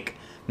actual, like,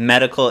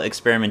 medical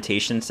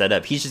experimentation set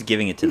up. He's just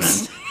giving it to them,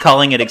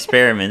 calling it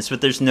experiments, but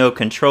there's no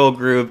control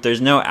group. There's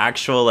no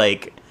actual,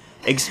 like,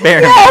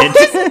 experiment. I'm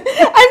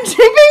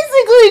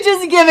basically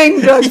just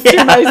giving drugs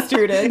to my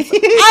students.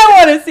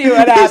 I want to see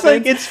what happens. It's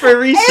like, it's for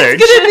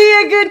research. It's gonna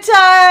be a good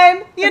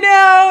time. You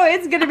know,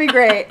 it's gonna be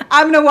great.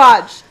 I'm gonna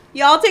watch.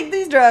 Y'all take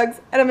these drugs,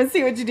 and I'm gonna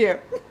see what you do.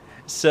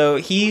 So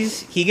he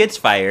gets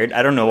fired.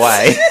 I don't know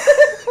why.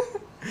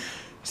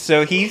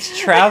 So he's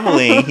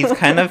traveling. He's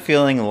kind of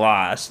feeling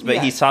lost, but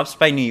he Yes. stops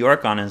by New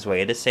York on his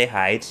way to say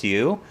hi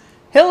to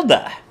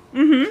Hilda.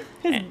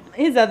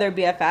 His other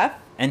BFF.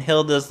 And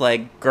Hilda's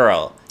like,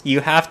 girl, you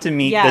have to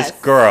meet Yes.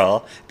 this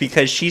girl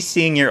because she's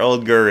seeing your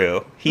old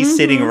guru. He's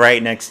sitting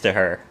right next to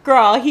her.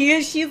 Girl,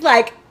 she's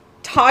like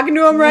talking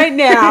to him right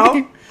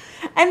now.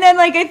 And then,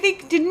 like, I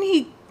think, didn't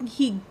he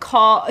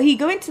call her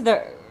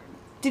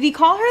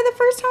the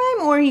first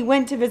time, or he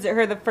went to visit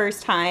her the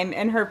first time,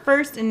 and her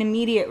first and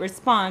immediate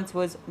response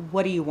was,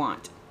 "What do you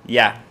want?"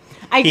 Yeah.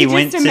 I He could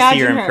went just to see her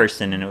imagine in her.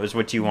 person, and it was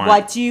what you want.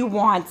 What do you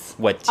want?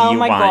 What do you Oh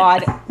my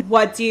want? God.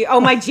 Oh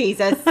my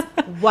Jesus.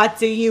 What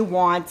do you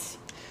want?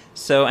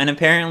 So, and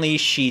apparently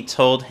she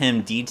told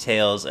him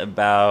details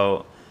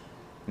about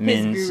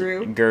Min's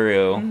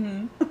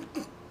guru.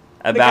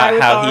 The guy about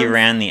with how he arms.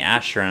 ran the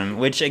ashram,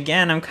 which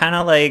again, I'm kind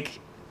of like,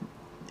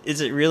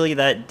 is it really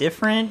that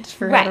different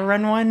for Right. how to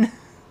run one?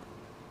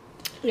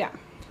 Yeah.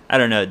 I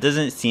don't know. It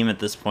doesn't seem at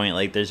this point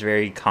like there's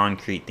very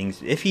concrete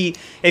things. If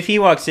he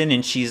walks in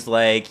and she's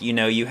like, you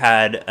know, you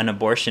had an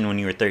abortion when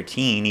you were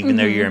 13, even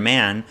though you're a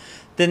man,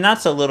 then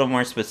that's a little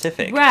more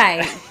specific.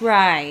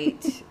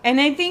 Right. And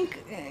I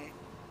think,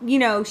 you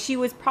know, she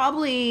was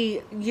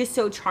probably just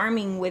so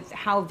charming with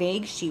how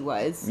vague she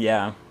was.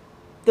 Yeah.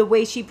 The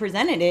way she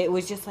presented it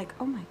was just like,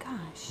 oh my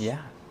gosh. Yeah.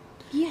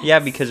 Yes. Yeah,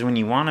 because when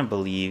you want to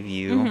believe,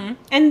 you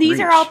And these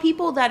are all reach.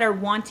 people that are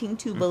wanting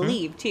to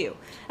believe, too.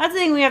 That's the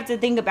thing we have to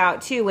think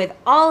about, too, with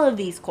all of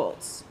these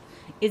cults,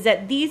 is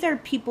that these are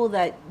people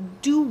that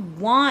do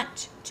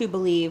want to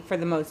believe for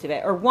the most of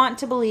it, or want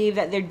to believe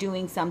that they're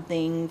doing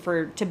something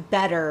to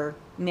better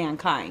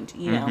mankind,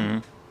 you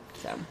know?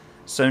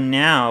 So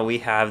now we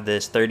have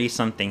this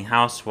 30-something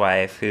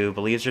housewife who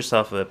believes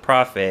herself a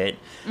prophet,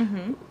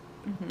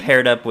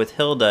 paired up with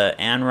Hilda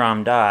and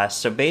Ram Dass.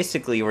 So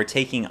basically, we're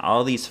taking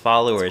all these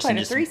followers quite and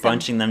a just threesome.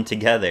 bunching them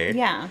together.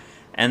 Yeah.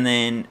 And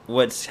then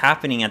what's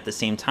happening at the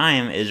same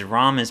time is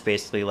Ram is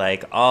basically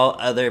like, all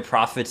other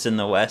prophets in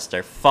the West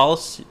are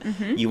false.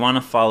 You want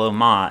to follow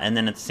Ma. And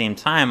then at the same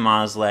time,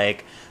 Ma's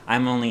like,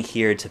 I'm only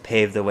here to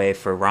pave the way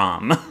for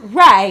Ram.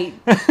 Right.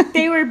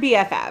 They were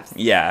BFFs.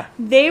 Yeah.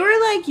 They were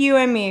like you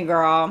and me,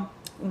 girl.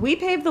 We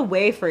paved the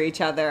way for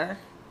each other.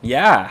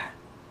 Yeah.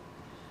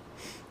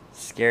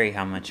 Scary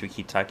how much we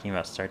keep talking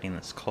about starting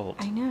this cult.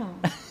 I know.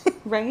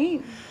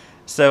 Right?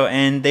 So,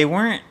 and they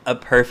weren't a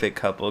perfect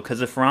couple,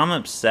 because if Ram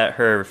upset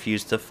her or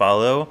refused to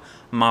follow,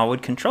 Ma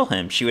would control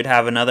him. She would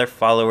have another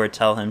follower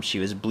tell him she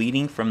was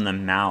bleeding from the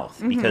mouth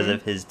because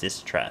of his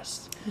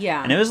distrust.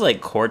 Yeah. And it was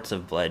like quarts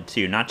of blood,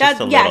 too, not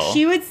just a yeah, little.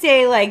 she would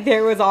say, like,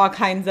 there was all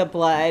kinds of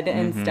blood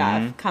and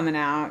stuff coming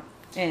out.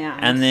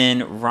 And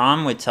then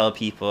Ram would tell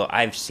people,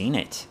 I've seen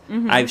it.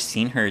 I've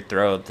seen her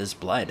throw up this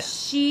blood.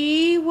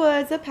 She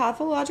was a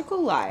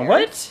pathological liar.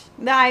 What?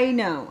 I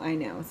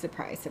know.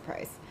 Surprise,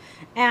 surprise.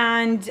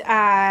 And,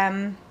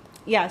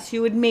 yeah, she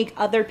would make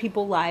other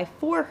people lie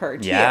for her,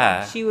 too.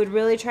 Yeah. She would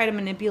really try to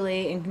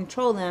manipulate and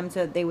control them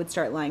so that they would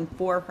start lying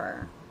for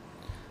her.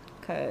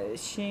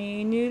 Because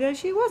she knew that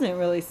she wasn't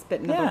really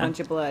spitting up a bunch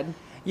of blood.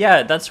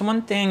 Yeah, that's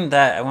one thing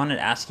that I wanted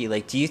to ask you.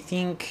 Like, do you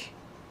think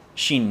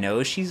she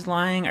knows she's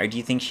lying, or do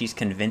you think she's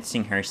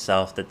convincing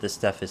herself that this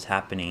stuff is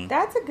happening?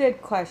 That's a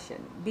good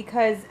question,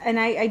 because, and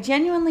I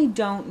genuinely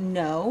don't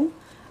know,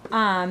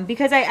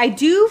 because I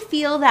do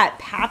feel that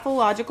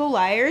pathological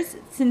liars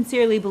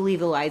sincerely believe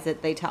the lies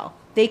that they tell.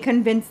 They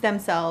convince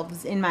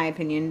themselves, in my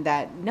opinion,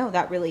 that, no,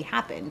 that really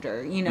happened,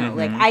 or, you know,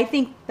 like, I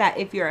think that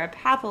if you're a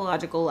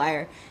pathological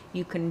liar,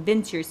 you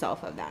convince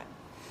yourself of that.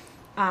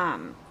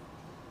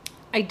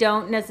 I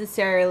don't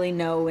necessarily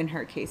know in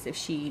her case if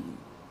she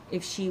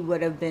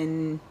would have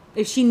been,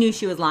 if she knew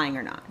she was lying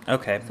or not.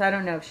 Okay. So I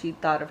don't know if she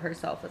thought of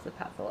herself as a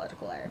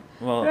pathological liar.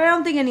 Well, but I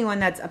don't think anyone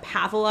that's a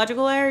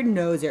pathological liar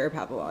knows they're a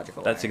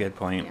pathological liar. That's a good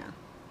point. Yeah.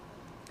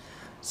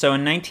 So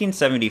in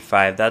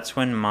 1975, that's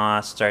when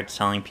Ma starts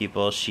telling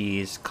people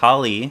she's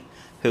Kali,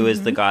 who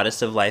is the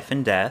goddess of life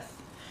and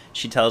death.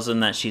 She tells them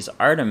that she's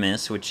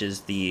Artemis, which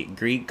is the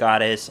Greek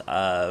goddess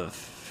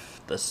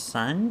of the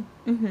sun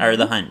or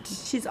the hunt.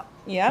 She's,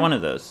 one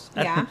of those.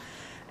 Yeah.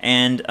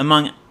 And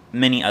among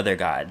many other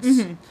gods.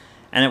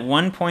 And at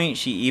one point,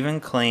 she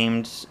even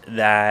claimed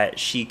that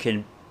she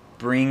could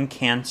bring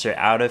cancer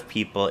out of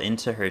people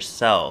into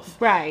herself.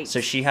 Right.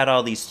 So she had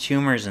all these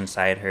tumors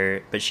inside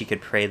her, but she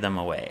could pray them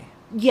away.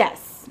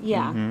 Yes.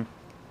 Yeah.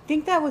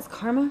 Think that was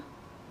karma?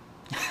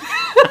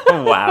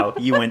 Wow,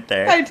 you went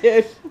there. I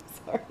did. I'm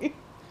sorry.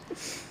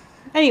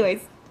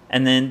 Anyways.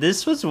 And then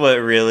this was what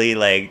really,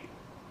 like,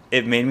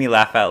 it made me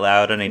laugh out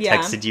loud, and I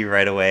texted you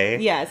right away.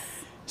 Yes.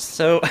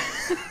 So...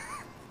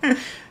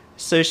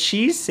 So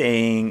she's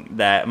saying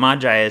that Ma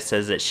Jaya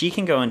says that she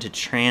can go into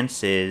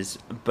trances,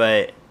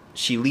 but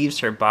she leaves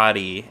her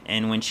body,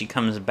 and when she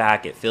comes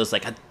back, it feels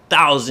like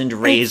 1,000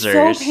 razors.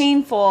 It's so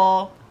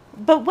painful.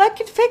 But what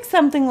could fix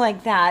something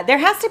like that? There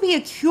has to be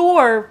a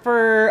cure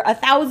for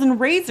 1,000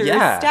 razors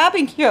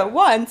stabbing you at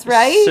once,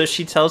 right? So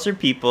she tells her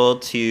people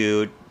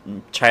to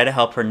try to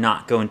help her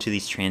not go into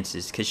these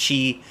trances, because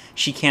she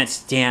can't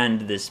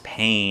stand this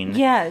pain.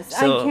 Yes,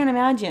 so I can't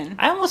imagine.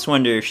 I almost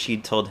wonder if she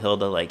told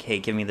Hilda, like, hey,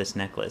 give me this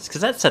necklace, because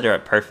that set her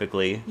up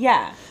perfectly.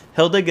 Yeah.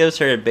 Hilda gives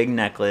her a big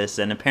necklace,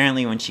 and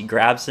apparently when she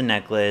grabs the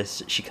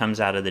necklace, she comes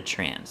out of the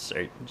trance,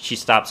 or she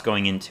stops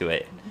going into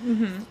it.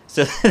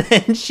 So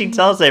then she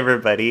tells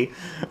everybody,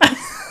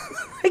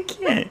 I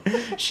can't.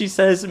 She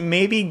says,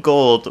 maybe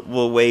gold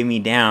will weigh me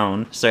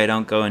down so I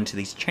don't go into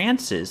these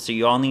trances, so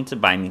you all need to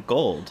buy me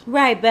gold.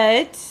 Right,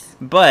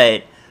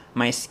 But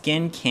my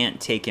skin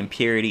can't take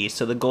impurity,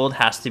 so the gold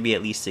has to be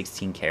at least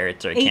 16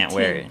 carats, or I can't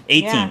wear it.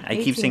 18. Yeah, I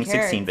keep saying 16,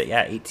 carats. but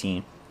yeah,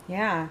 18.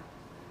 Yeah.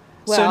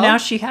 So now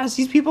she has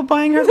these people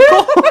buying her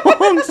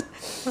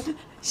gold.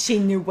 She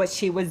knew what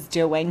she was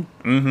doing.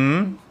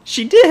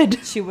 She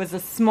did. She was a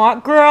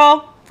smart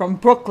girl from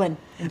Brooklyn,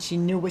 and she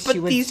knew what she was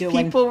doing. But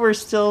these people were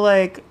still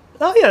like,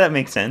 oh yeah, that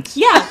makes sense.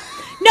 Yeah.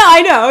 No,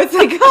 I know. It's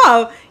like,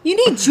 oh, you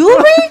need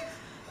jewelry?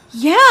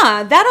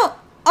 Yeah, that'll...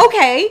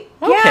 Okay.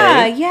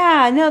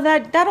 Yeah. No,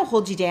 that'll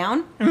hold you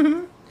down.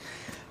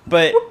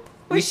 But...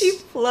 Was she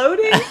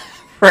floating?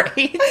 Right?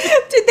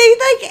 Did they,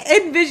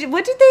 like, envision...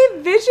 What did they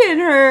envision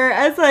her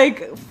as,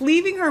 like,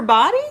 leaving her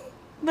body?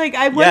 Like,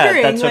 I'm wondering.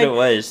 Yeah, that's what it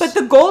was. But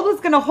the gold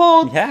was going to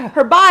hold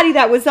her body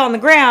that was on the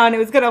ground. It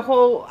was going to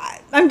hold...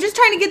 I'm just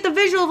trying to get the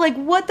visual of, like,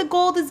 what the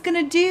gold is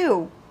going to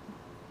do.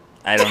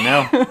 I don't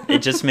know. It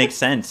just makes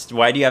sense.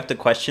 Why do you have to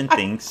question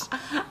things?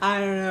 I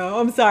don't know.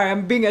 I'm sorry.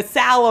 I'm being a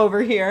Sal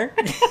over here.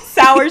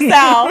 Sour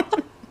Sal.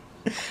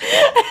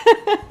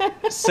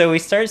 So we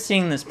start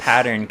seeing this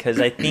pattern,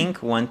 because I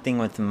think one thing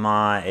with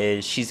Ma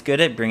is she's good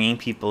at bringing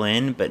people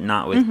in, but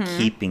not with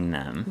keeping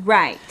them.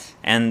 Right.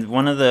 And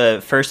one of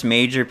the first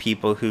major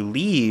people who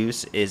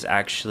leaves is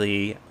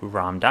actually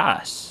Ram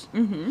Dass.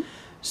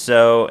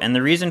 So, and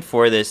the reason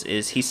for this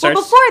is he starts...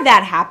 Well, before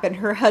that happened,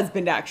 her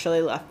husband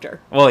actually left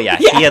her. Well, yeah.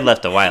 He had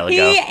left a while ago.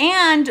 He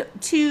and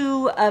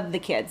 2 of the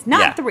kids.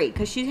 Not 3,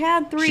 because she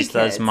had 3 kids. She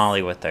does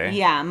Molly with her.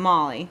 Yeah,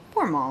 Molly.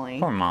 Poor Molly.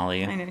 Poor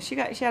Molly. I know. She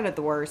had it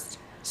the worst.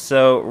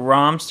 So,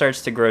 Ram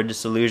starts to grow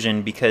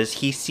disillusioned because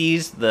he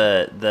sees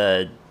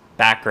the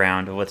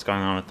background of what's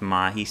going on with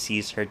Ma. He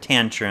sees her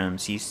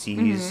tantrums. He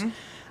sees...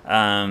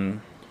 But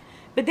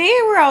they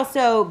were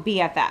also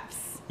BFFs.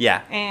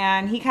 Yeah.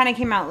 And he kind of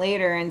came out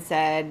later and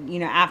said, you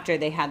know, after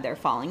they had their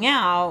falling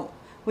out,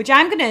 which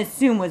I'm going to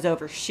assume was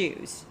over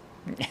shoes.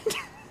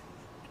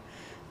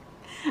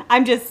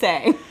 I'm just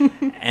saying.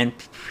 And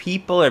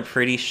people are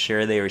pretty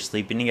sure they were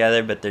sleeping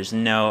together, but there's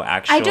no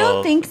actual... I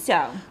don't think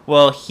so.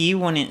 Well, he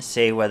wouldn't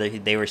say whether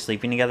they were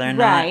sleeping together or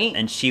Right. not,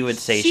 and she would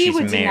say She she's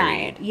would deny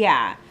married. it.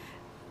 Yeah.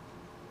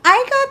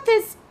 I got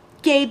this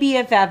gay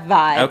BFF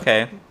vibe.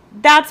 Okay.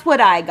 That's what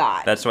I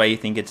got. That's why you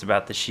think it's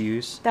about the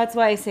shoes? That's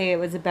why I say it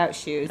was about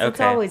shoes. It's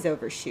Okay. always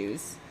over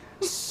shoes.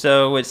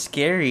 So what's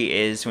scary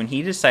is when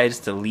he decides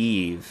to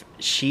leave,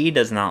 she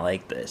does not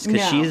like this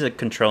because No. she's a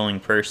controlling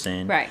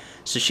person. Right.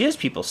 So she has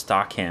people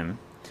stalk him.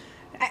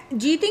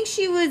 Do you think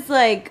she was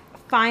like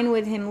fine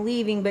with him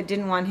leaving but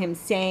didn't want him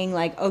saying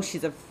like, oh,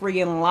 she's a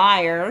freaking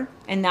liar,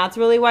 and that's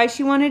really why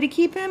she wanted to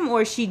keep him?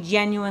 Or she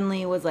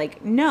genuinely was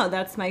like, no,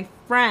 that's my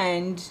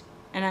friend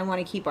and I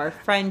want to keep our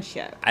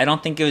friendship? I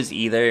don't think it was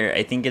either.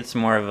 I think it's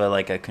more of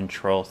a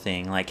control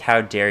thing. Like, how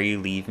dare you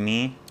leave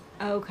me?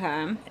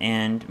 Okay.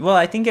 And, well,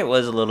 I think it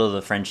was a little of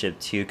the friendship,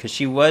 too, because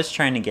she was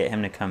trying to get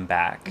him to come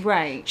back.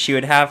 Right. She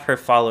would have her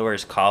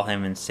followers call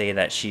him and say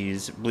that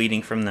she's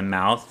bleeding from the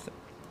mouth,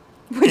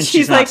 But and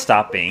she's not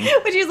stopping.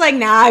 But she's like,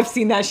 nah, I've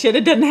seen that shit.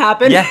 It didn't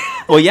happen. Yeah.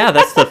 Well, yeah,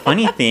 that's the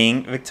funny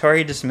thing.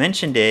 Victoria just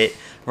mentioned it.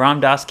 Ram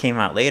Dass came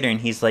out later, and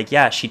he's like,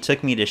 yeah, she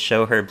took me to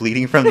show her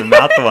bleeding from the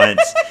mouth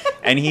once.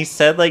 And he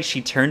said, she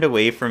turned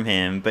away from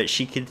him, but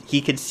he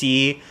could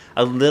see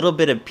a little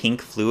bit of pink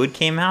fluid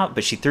came out,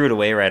 but she threw it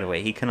away right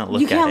away. He couldn't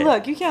look at it.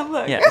 You can't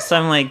look. Yeah, so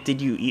I'm like,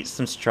 did you eat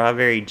some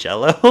strawberry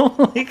jello?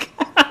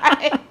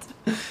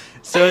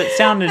 So it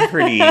sounded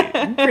pretty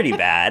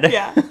bad.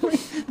 Yeah.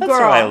 That's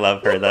why I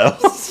love her, though.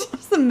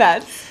 It's a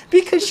mess.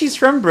 Because she's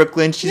from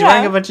Brooklyn. She's Yeah.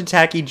 wearing a bunch of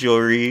tacky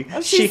jewelry. Oh,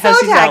 She she's has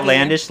so these tacky.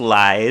 outlandish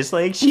lies.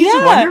 She's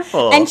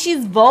wonderful. And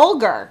she's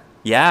vulgar.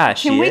 Yeah,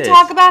 she is. Can we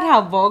talk about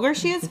how vulgar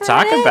she is for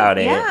Talk a minute? about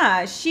it.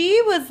 Yeah,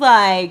 she was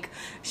like,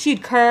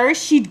 she'd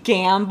curse, she'd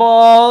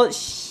gamble.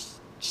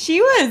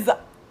 She was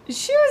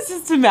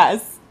just a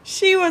mess.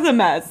 She was a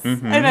mess.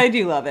 Mhm. And I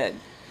do love it.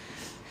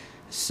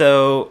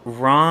 So,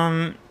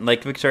 Ram,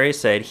 like Victoria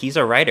said, he's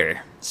a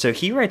writer. So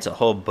he writes a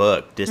whole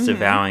book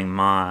disavowing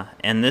Ma.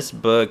 And this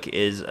book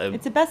is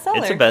It's a bestseller.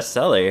 It's a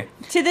bestseller.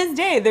 To this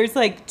day, there's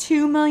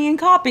 2 million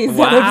copies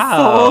that have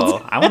sold.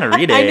 Wow. I want to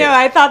read it. I know,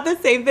 I thought the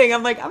same thing.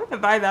 I'm like, I'm going to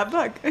buy that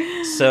book.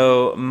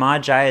 So Ma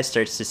Jaya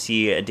starts to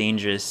see a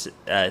dangerous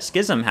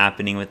schism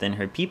happening within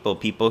her people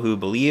who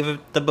believe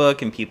the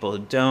book and people who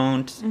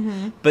don't.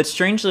 Mm-hmm. But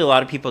strangely, a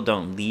lot of people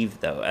don't leave,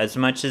 though. As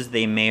much as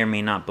they may or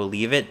may not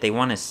believe it, they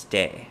want to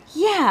stay.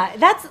 Yeah,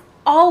 that's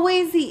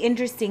always the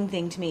interesting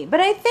thing to me. But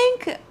I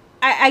think,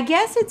 I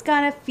guess it's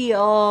gotta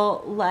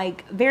feel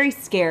very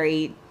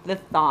scary, the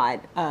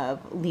thought of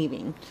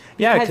leaving.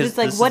 Yeah, because it's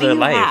this what is do their you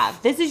life.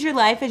 have? This is your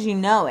life as you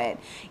know it.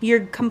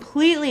 You're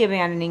completely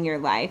abandoning your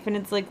life, and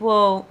it's like,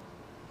 well,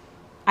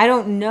 I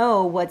don't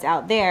know what's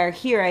out there.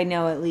 Here, I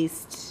know at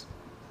least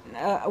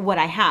what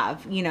I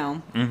have.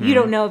 Mm-hmm. You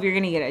don't know if you're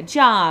gonna get a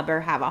job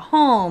or have a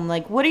home.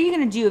 What are you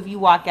gonna do if you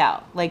walk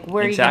out? Where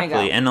are you gonna go?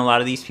 Exactly. And a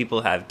lot of these people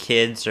have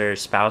kids or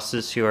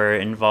spouses who are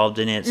involved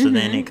in it. So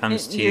then it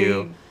comes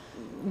to,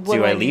 What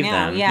do I do leave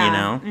now? them?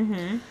 Yeah.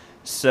 Mm-hmm.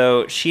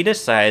 So she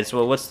decides,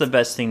 well, what's the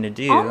best thing to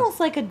do? Almost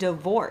like a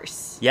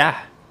divorce.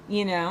 Yeah.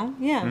 Yeah.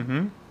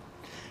 Mm-hmm.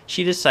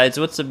 She decides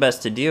what's the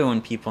best to do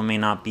when people may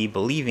not be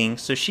believing,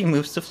 so she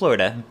moves to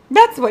Florida.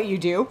 That's what you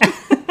do.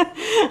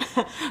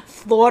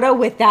 Florida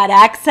with that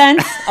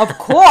accent, of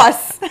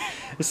course.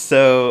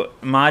 So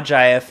Ma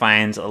Jaya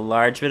finds a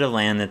large bit of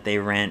land that they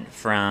rent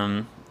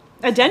from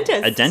A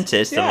dentist. a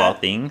dentist, of Yeah. all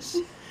things.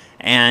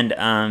 And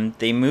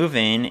they move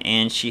in,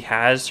 and she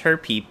has her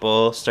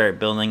people start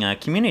building a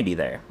community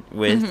there.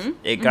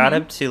 It got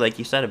up to, like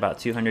you said, about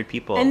 200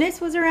 people. And this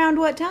was around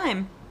what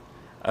time?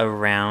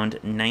 Around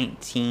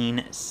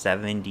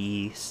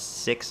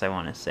 1976, I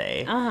want to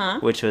say. Uh-huh.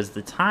 Which was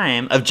the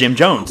time of Jim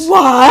Jones.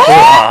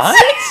 What?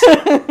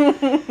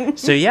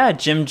 So yeah,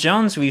 Jim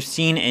Jones, we've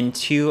seen in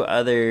 2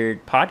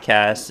 other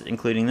podcasts,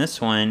 including this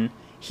one.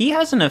 He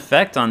has an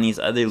effect on these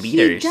other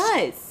leaders. He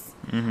does.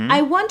 Mm-hmm.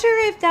 I wonder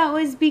if that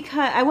was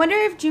because... I wonder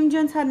if Jim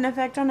Jones had an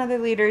effect on other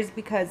leaders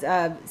because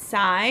of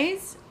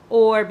size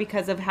or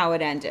because of how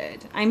it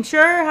ended. I'm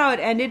sure how it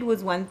ended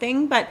was one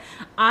thing, but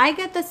I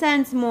get the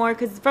sense more...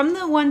 Because from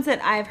the ones that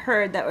I've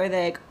heard that were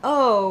like,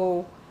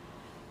 oh,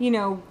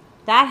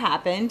 that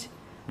happened.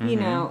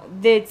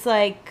 It's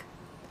like...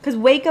 Because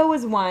Waco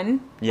was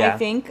one, Yeah. I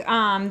think,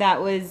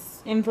 that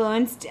was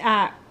influenced...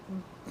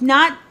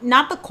 not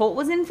the cult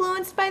was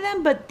influenced by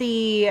them, but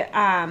the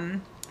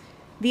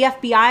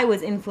FBI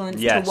was influenced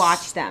Yes. to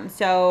watch them.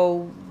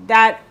 So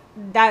that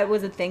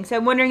was a thing. So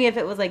I'm wondering if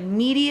it was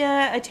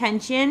media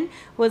attention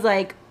was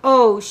like,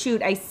 oh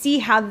shoot, I see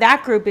how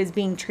that group is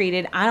being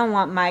treated. I don't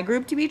want my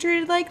group to be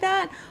treated like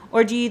that.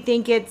 Or do you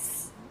think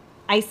it's,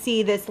 I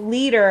see this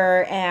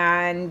leader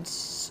and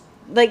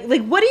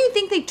what do you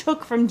think they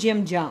took from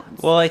Jim Jones?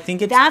 Well, I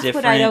think it's That's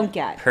different what I don't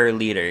get. per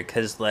leader,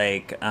 because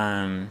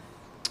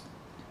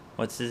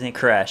what's his name?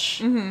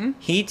 Koresh. Mm-hmm.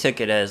 He took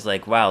it as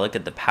wow, look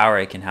at the power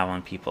I can have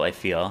on people, I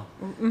feel.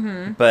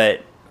 Mm-hmm.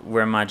 But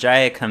where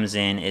Jaya comes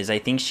in is I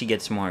think she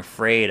gets more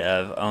afraid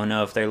of, oh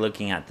no, if they're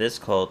looking at this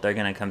cult, they're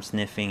going to come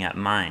sniffing at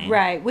mine.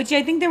 Right, which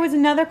I think there was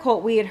another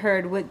cult we had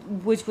heard,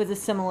 which was a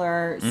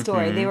similar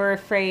story. Mm-hmm. They were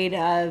afraid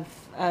of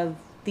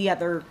the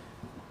other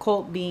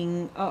cult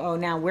being,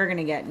 now we're going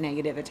to get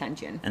negative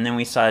attention. And then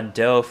we saw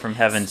Doe from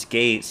Heaven's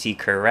Gate see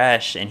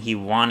Koresh, and he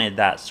wanted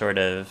that sort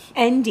of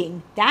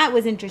ending. That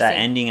was interesting. That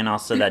ending and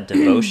also that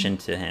devotion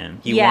to him.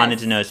 He wanted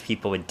to know his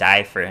people would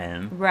die for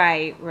him.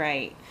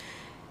 Right.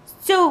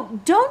 So,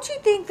 don't you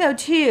think, though,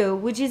 too,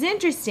 which is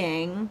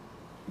interesting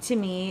to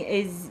me,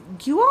 is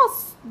you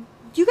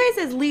guys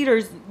as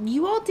leaders,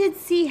 you all did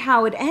see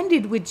how it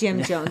ended with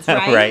Jim Jones,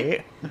 right?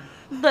 Right.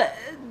 But,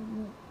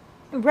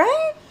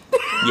 right?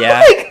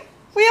 Yeah.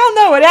 We all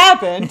know what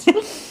happened.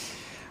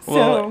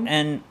 Well,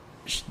 and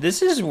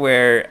this is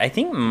where I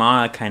think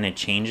Ma kind of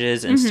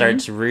changes and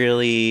starts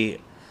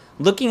really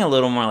looking a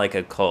little more like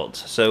a cult.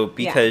 So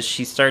because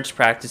she starts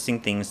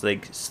practicing things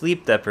like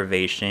sleep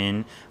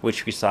deprivation,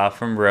 which we saw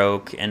from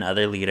Roke and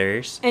other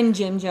leaders. And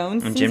Jim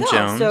Jones.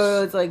 Jones.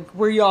 So it's like,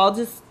 were y'all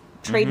just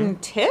trading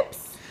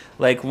tips?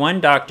 Like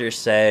one doctor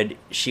said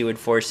she would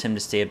force him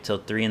to stay up till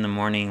 3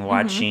 a.m.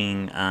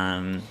 watching...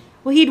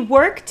 Well, he'd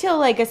work till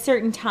like a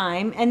certain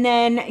time, and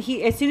then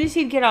as soon as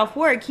he'd get off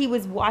work, he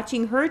was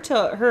watching her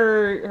till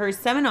her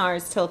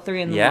seminars till 3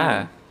 a.m.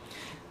 Yeah.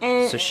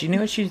 And so she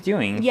knew what she was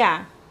doing.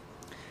 Yeah.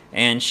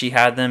 And she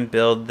had them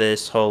build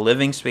this whole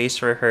living space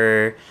for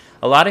her.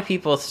 A lot of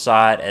people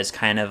saw it as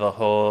kind of a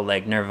whole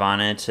like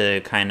nirvana to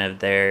kind of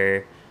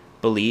their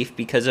belief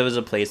because it was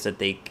a place that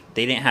they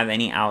didn't have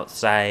any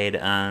outside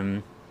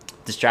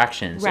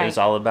distractions. Right. It was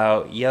all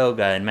about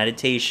yoga and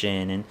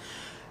meditation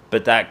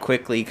but that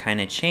quickly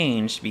kind of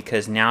changed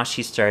because now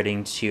she's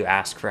starting to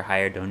ask for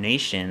higher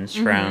donations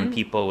from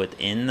people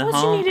within the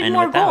home she needed and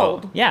more without.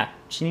 gold. Yeah,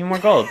 she needed more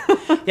gold.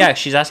 Yeah,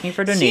 she's asking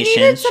for donations. She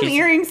needed some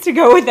earrings to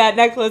go with that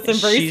necklace and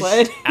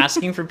bracelet. She's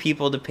asking for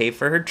people to pay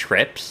for her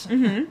trips.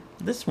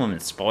 This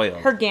woman's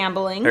spoiled. Her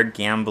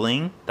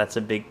gambling. That's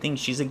a big thing.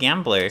 She's a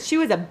gambler. She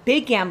was a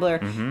big gambler.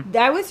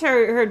 That was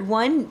her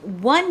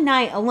one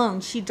night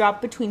alone. She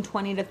dropped between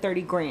 20 to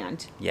 30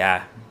 grand.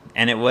 Yeah,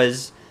 and it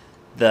was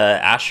the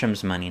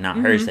ashram's money, not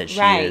hers, that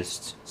she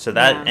used. So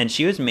that, and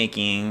she was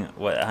making,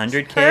 what,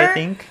 100K, I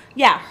think?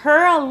 Yeah,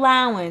 her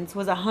allowance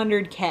was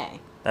 100K.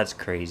 That's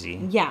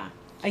crazy. Yeah,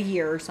 a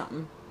year or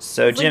something.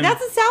 So Jim...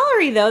 that's a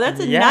salary, though. That's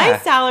a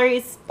nice salary,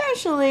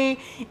 especially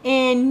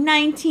in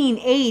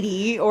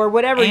 1980 or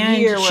whatever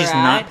year we're at. She's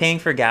not paying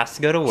for gas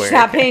to go to work. She's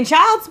not paying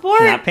child support.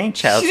 She's not paying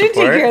child support. She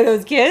didn't take care of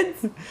those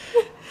kids.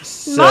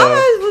 So, Mama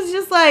was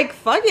just like,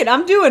 fuck it,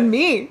 I'm doing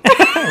me.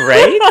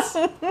 Right?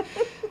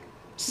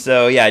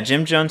 So, yeah,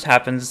 Jim Jones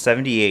happens in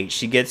 78.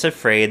 She gets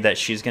afraid that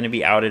she's going to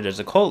be outed as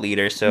a cult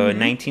leader. So, in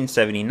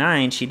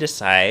 1979, she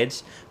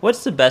decides,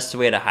 what's the best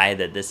way to hide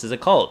that this is a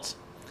cult?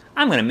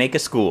 I'm going to make a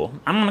school.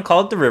 I'm going to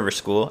call it the River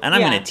School, and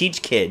I'm going to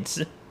teach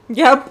kids.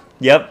 Yep.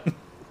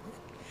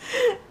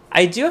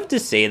 I do have to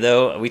say,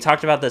 though, we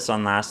talked about this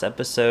on last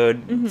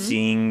episode,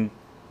 seeing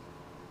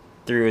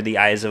through the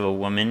eyes of a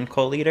woman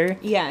cult leader.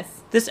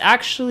 Yes. This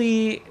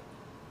actually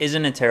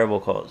isn't a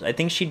terrible cult. I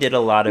think she did a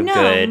lot of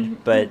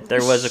good, but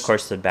there was, of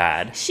course, the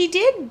bad. She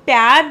did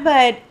bad,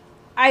 but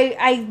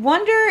I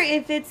wonder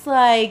if it's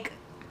like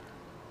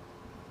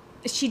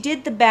she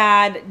did the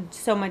bad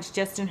so much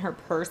just in her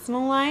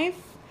personal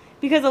life,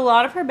 because a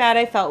lot of her bad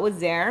I felt was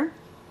there.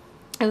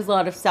 It was a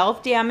lot of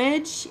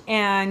self-damage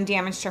and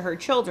damage to her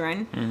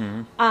children.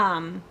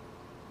 No,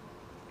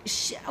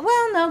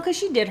 because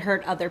she did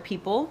hurt other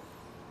people.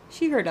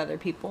 She hurt other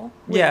people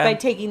by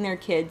taking their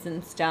kids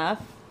and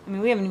stuff. I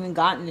mean, we haven't even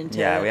gotten into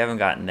we haven't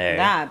gotten there.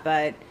 That,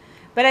 but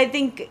I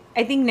think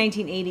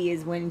 1980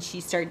 is when she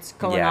starts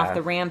going off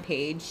the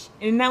rampage.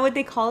 Isn't that what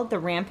they call it? The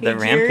rampage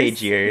years? The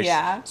rampage years.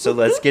 Yeah. So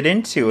let's get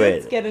into it.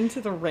 Let's get into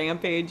the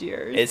rampage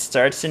years. It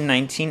starts in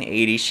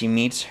 1980. She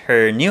meets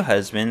her new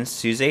husband,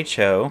 Suze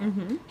Cho.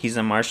 He's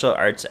a martial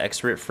arts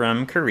expert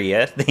from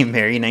Korea. They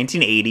marry in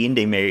 1980 and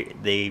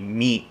they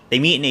meet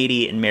in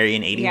 80 and marry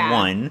in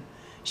 81. Yeah.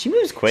 She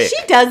moves quick.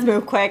 She does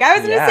move quick. I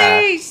was going to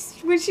say,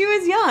 when she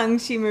was young,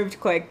 she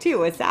moved quick, too,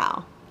 with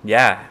Sal.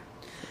 Yeah.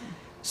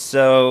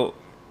 So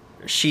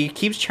she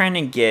keeps trying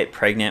to get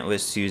pregnant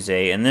with Suze,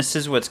 and this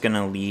is what's going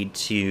to lead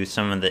to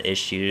some of the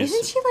issues.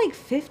 Isn't she like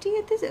 50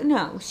 at this?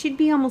 No, she'd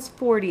be almost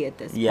 40 at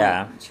this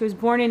point. She was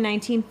born in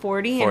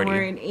 1940, and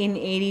we're in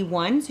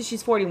 81, so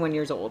she's 41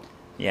 years old.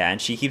 Yeah,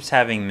 and she keeps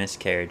having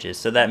miscarriages,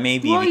 so that may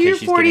be because you're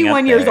she's getting up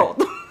 41 years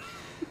old.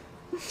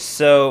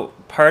 So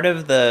part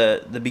of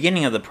the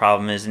beginning of the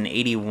problem is in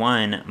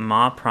 81,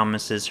 Ma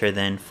promises her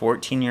then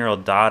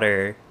 14-year-old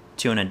daughter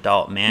to an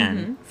adult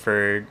man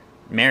for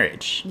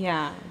marriage.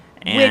 Yeah.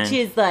 Which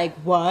is like,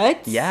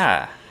 what?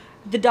 Yeah.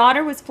 The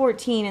daughter was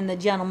 14 and the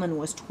gentleman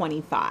was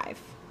 25.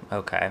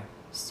 Okay.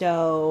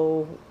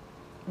 So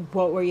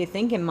what were you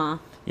thinking, Ma?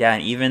 Yeah,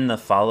 and even the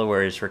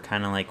followers were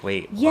kind of like,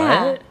 wait,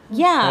 what?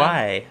 Yeah.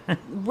 Why?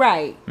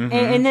 Right.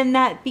 And then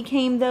that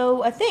became,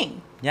 though, a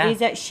thing. Yeah. Is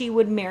that she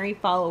would marry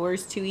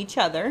followers to each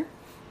other.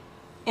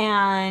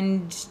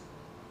 And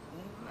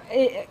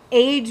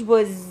age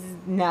was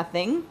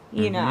nothing.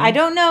 You know, I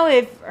don't know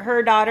if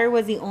her daughter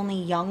was the only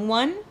young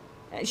one.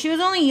 She was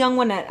the only young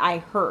one that I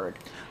heard.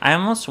 I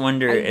almost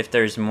wonder if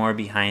there's more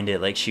behind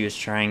it. Like she was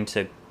trying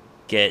to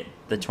get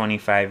the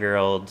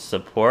 25-year-old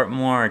support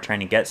more, or trying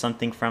to get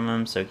something from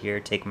him. So here,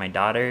 take my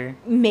daughter.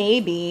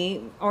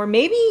 Maybe. Or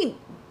maybe,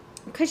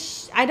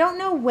 because I don't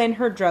know when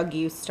her drug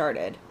use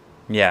started.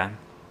 Yeah.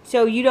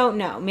 So you don't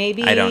know.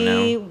 Maybe I don't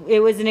know.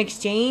 It was an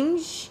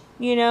exchange,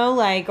 you know,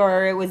 like,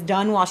 or it was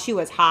done while she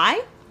was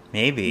high.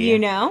 Maybe. You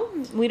know?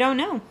 We don't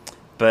know.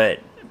 But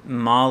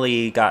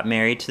Molly got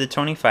married to the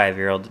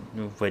 25-year-old,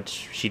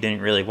 which she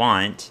didn't really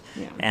want.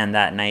 Yeah. And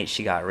that night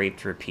she got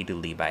raped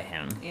repeatedly by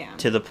him. Yeah.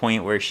 To the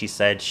point where she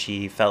said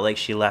she felt like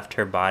she left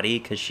her body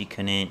because she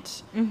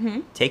couldn't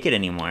take it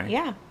anymore.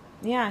 Yeah.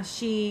 Yeah,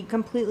 she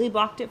completely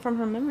blocked it from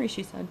her memory,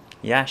 she said.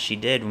 Yeah, she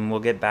did. And we'll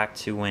get back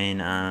to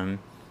when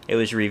it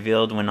was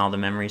revealed when all the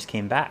memories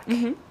came back.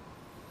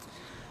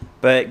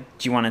 But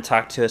do you want to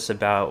talk to us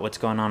about what's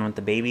going on with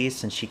the babies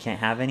since she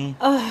can't have any?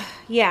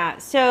 Yeah,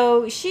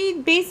 so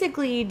she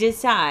basically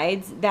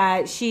decides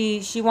that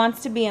she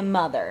wants to be a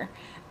mother.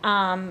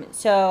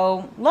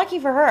 So lucky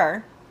for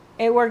her,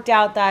 it worked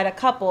out that a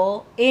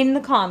couple in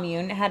the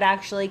commune had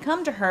actually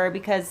come to her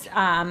because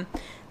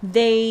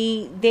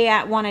they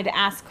wanted to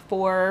ask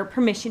for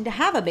permission to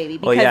have a baby.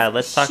 Oh yeah,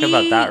 let's talk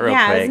about that real quick.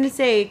 Yeah, I was gonna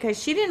say,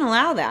 because she didn't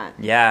allow that.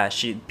 Yeah,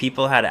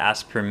 people had to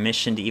ask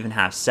permission to even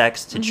have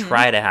sex to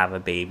try to have a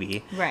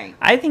baby. Right.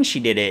 I think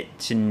she did it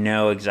to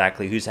know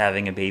exactly who's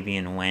having a baby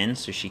and when,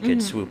 so she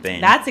could swoop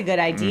in. That's a good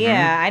idea.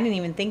 I didn't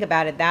even think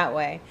about it that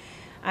way.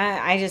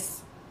 I just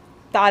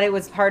thought it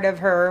was part of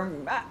her.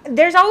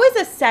 There's always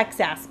a sex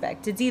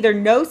aspect. It's either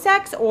no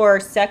sex or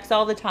sex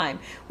all the time.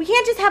 We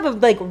can't just have a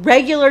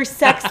regular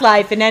sex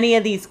life in any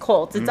of these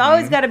cults. It's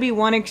always got to be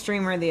one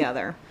extreme or the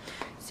other.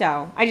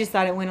 So I just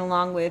thought it went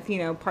along with,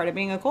 part of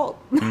being a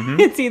cult.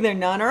 It's either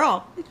none or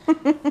all.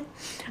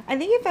 I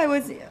think if I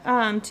was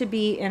to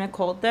be in a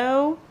cult,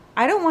 though,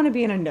 I don't want to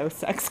be in a no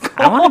sex cult.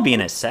 I want to be in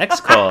a sex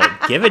cult.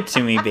 Give it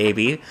to me,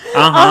 baby.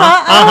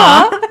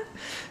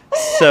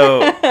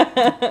 So,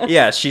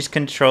 yeah, she's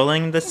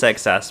controlling the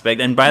sex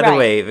aspect. And by the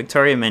way,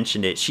 Victoria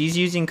mentioned it. She's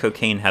using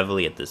cocaine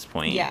heavily at this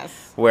point.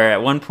 Yes. Where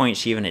at one point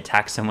she even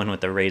attacked someone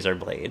with a razor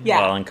blade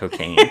while on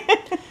cocaine.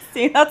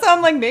 See, that's why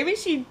I'm like, maybe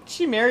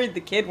she married the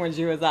kid when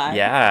she was high.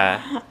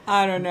 Yeah.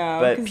 I don't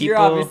know. But Because you're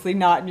obviously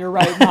not in your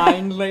right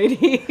mind,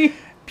 lady.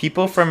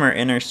 People from her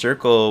inner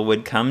circle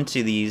would come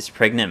to these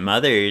pregnant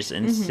mothers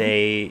and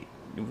say,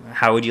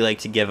 how would you like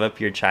to give up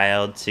your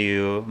child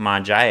to Ma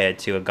Jaya,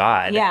 to a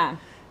god? Yeah.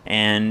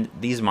 And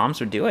these moms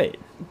would do it.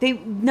 They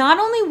not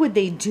only would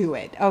they do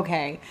it,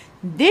 okay,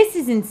 this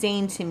is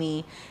insane to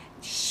me.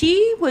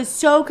 She was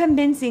so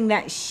convincing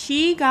that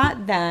she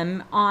got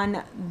them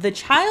on the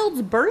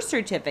child's birth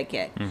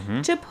certificate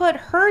to put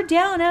her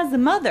down as the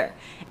mother.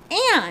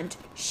 And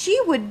she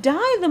would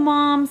dye the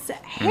mom's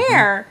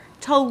hair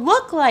to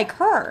look like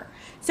her.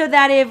 So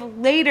that if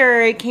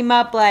later it came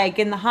up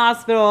in the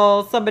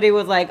hospital, somebody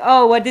was like,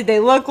 oh, what did they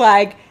look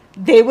like?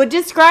 They would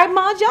describe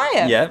Ma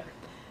Jaya. Yep.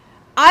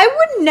 I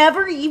would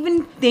never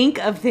even think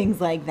of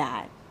things like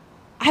that.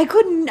 I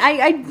couldn't, how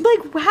do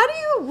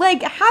you,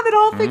 have it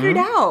all figured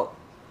out?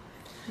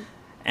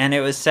 And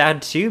it was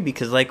sad, too,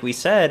 because like we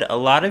said, a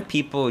lot of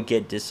people would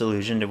get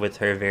disillusioned with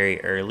her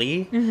very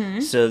early.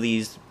 So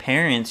these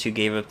parents who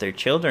gave up their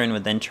children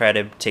would then try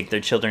to take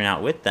their children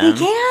out with them.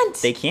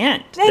 They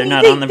can't. They're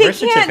not on the birth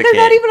certificate.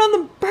 They're not even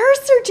on the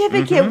birth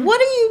certificate. What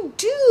do you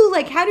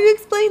do? How do you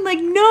explain,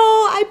 no,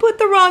 I put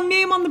the wrong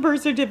name on the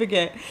birth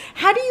certificate?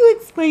 How do you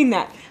explain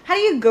that? How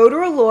do you go to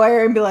a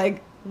lawyer and be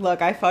like,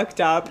 look, I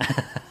fucked up.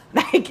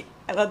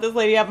 I let this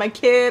lady have my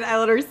kid. I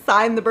let her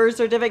sign the birth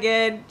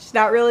certificate. She's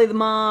not really the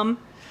mom.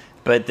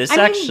 But this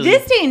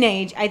this day and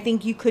age, I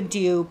think you could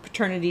do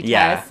paternity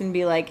tests and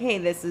be like, hey,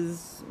 this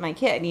is my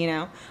kid,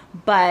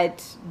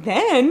 But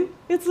then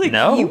it's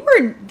no.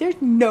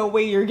 There's no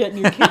way you're getting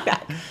your kid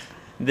back.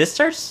 This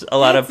starts a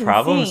lot of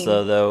problems,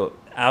 insane. though,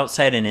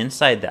 outside and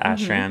inside the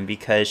ashram,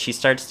 because she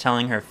starts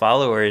telling her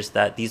followers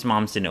that these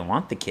moms didn't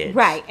want the kids.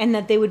 Right, and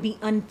that they would be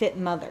unfit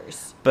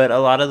mothers. But a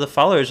lot of the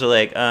followers are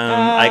like,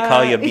 I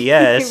call you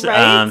BS.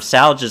 Right?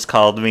 Sal just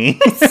called me.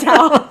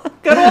 Sal.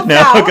 Good old No,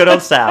 Sal. good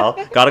old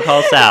Sal. Gotta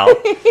call Sal.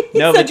 He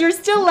said, you're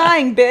still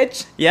lying,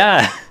 bitch.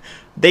 Yeah.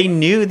 They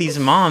knew these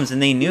moms,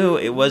 and they knew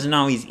it wasn't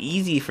always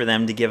easy for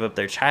them to give up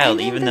their child,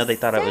 even though they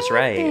thought it was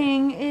right. The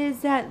thing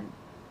is that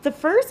the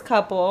first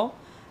couple,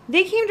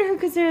 they came to her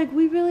because they're like,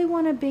 we really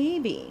want a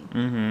baby.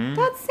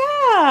 That's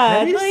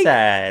sad. That is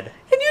sad.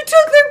 And you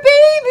took their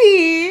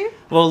baby.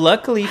 Well,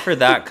 luckily for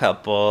that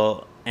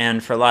couple,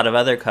 and for a lot of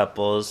other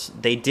couples,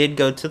 they did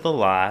go to the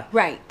law.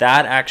 Right.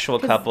 That actual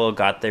couple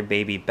got their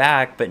baby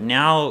back, but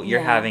now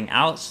you're having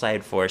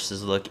outside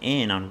forces look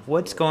in on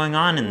what's going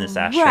on in this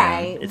ashram.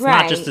 Right, it's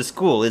not just a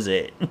school, is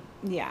it?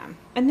 Yeah.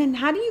 And then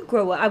how do you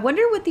grow up? I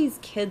wonder what these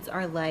kids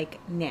are like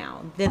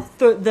now.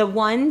 The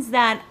ones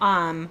that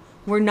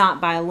were not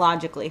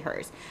biologically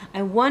hers.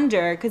 I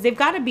wonder, because they've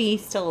got to be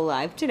still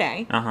alive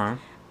today.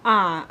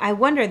 I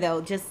wonder,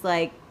 though, just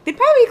They'd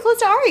probably be close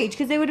to our age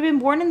because they would have been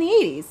born in the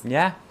 80s.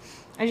 Yeah.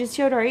 I just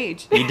showed our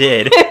age. You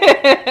did.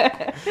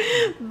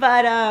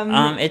 But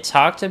it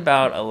talked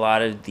about a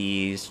lot of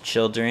these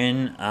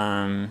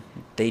children.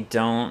 They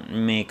don't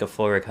make a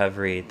full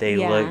recovery. They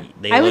look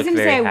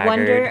very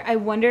haggard. I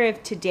wonder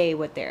if today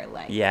what they're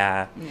like.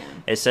 Yeah.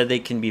 It said they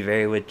can be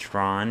very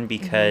withdrawn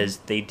because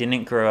they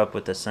didn't grow up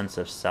with a sense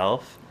of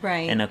self.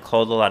 Right. In a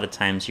cult, a lot of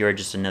times you're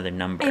just another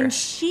number. And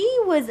she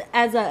was,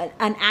 as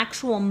an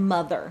actual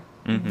mother,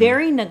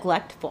 very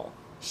neglectful.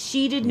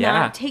 She did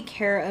not take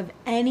care of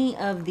any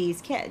of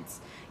these kids.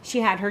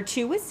 She had her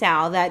 2 with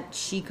Sal that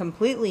she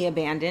completely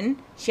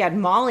abandoned. She had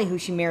Molly, who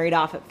she married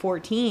off at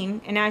 14,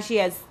 and now she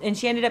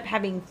ended up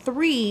having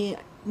 3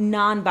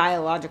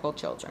 non-biological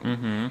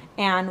children.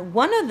 And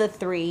one of the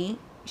 3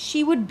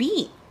 she would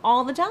beat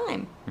all the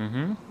time.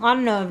 I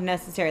don't know if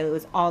necessarily it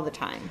was all the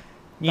time.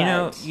 You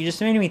know, you just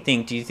made me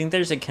think, do you think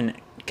there's a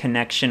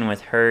connection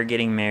with her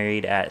getting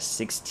married at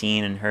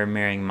 16 and her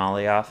marrying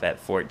Molly off at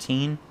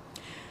 14?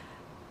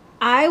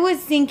 I was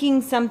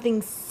thinking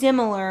something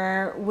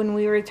similar when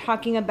we were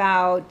talking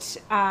about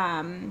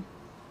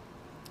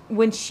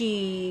when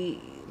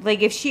she,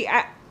 like, if she,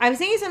 I was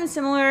thinking something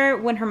similar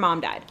when her mom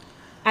died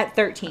at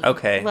 13.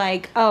 Okay.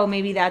 Like, oh,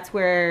 maybe that's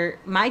where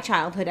my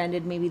childhood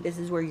ended. Maybe this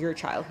is where your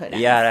childhood ends.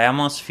 Yeah, I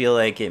almost feel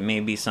like it may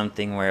be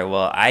something where,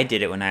 well, I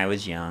did it when I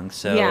was young,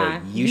 so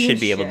you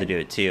should be able to do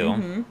it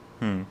too.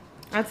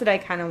 That's what I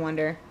kind of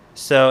wonder.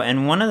 So,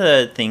 and one of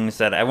the things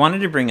that I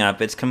wanted to bring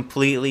up, it's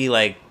completely,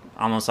 like,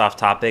 almost off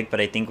topic, but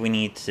I think we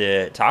need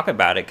to talk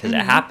about it because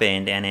it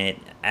happened and it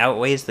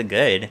outweighs the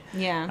good.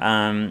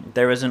 Yeah.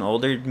 There was an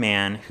older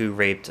man who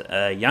raped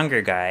a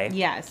younger guy.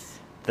 Yes.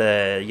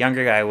 The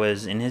younger guy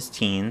was in his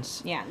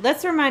teens. Yeah.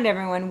 Let's remind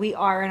everyone we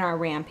are in our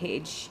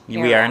rampage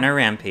era. We are in our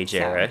rampage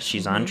era.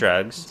 She's on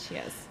drugs. She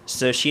is.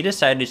 So she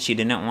decided she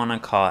didn't want to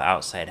call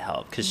outside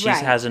help because she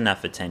has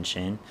enough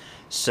attention.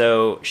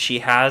 So she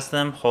has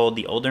them hold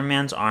the older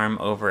man's arm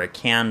over a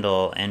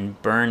candle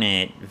and burn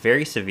it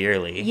very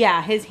severely.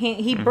 Yeah, his hand.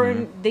 He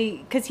burned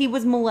because he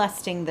was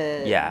molesting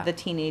the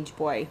teenage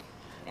boy.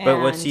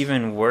 But what's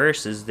even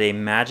worse is they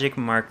magic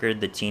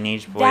markered the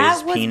teenage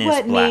boy's penis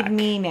black. That was what made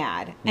me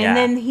mad. And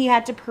then he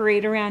had to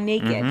parade around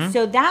naked.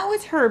 So that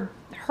was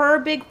her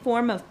big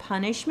form of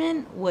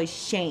punishment was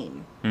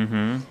shame.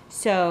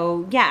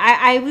 So yeah,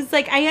 I was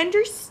like,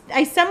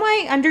 I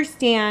somewhat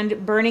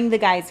understand burning the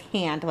guy's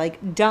hand.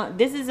 Like, don't.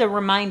 This is a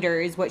reminder,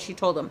 is what she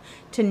told him,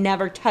 to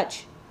never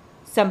touch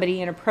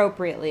somebody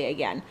inappropriately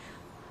again.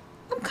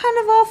 I'm kind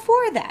of all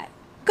for that.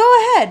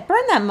 Go ahead,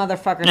 burn that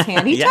motherfucker's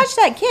hand. He touched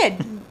that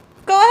kid.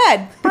 Go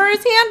ahead, burn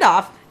his hand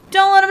off.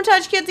 Don't let him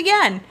touch kids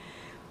again.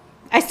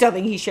 I still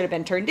think he should have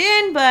been turned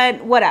in,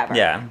 but whatever.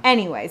 Yeah.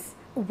 Anyways,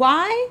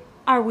 why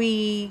are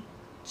we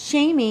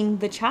shaming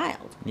the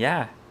child?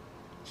 Yeah.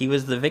 He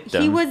was the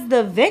victim. He was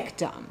the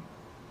victim.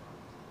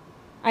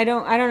 I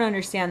don't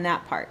understand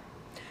that part.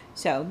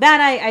 So that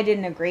I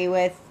didn't agree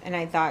with, and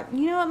I thought,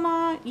 you know what,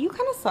 Ma, you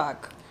kind of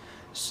suck.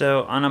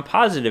 So on a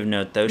positive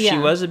note, though, she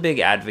was a big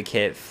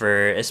advocate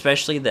for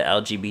especially the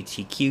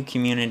LGBTQ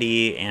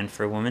community and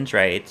for women's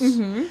rights.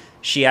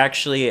 She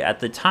actually, at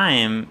the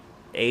time,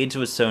 AIDS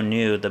was so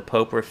new, the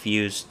Pope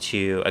refused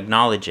to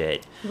acknowledge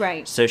it.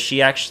 Right. So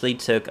she actually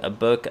took a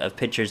book of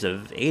pictures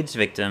of AIDS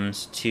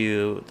victims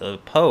to the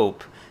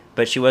Pope,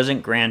 but she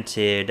wasn't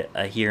granted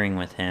a hearing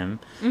with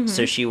him.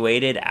 So she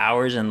waited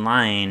hours in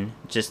line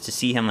just to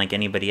see him like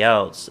anybody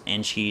else,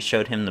 and she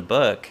showed him the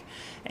book.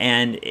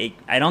 And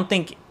I don't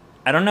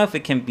know if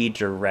it can be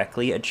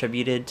directly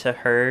attributed to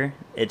her.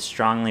 It's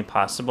strongly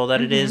possible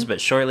that it is,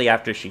 but shortly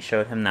after she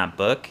showed him that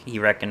book, he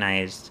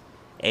recognized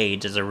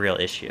AIDS as a real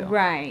issue.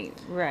 Right.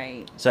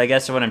 So I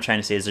guess what I'm trying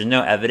to say is there's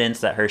no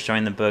evidence that her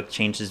showing the book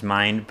changed his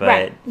mind,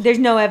 but... There's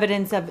no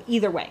evidence of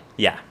either way.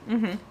 Yeah.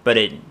 But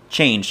it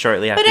changed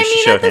shortly after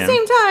she showed him. But at the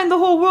same time, the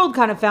whole world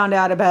kind of found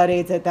out about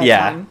AIDS at that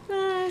time.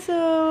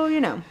 So, you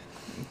know.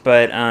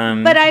 But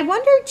I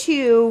wonder,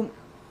 too,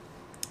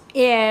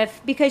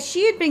 because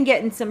she had been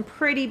getting some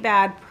pretty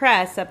bad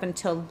press up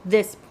until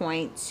this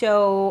point.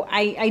 So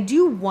I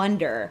do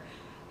wonder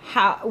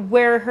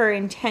where her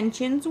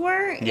intentions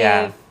were.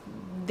 Yeah. If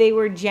they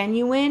were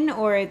genuine,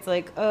 or it's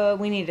like, oh,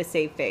 we need to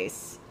save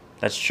face.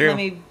 That's true. Let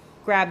me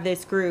grab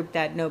this group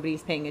that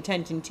nobody's paying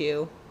attention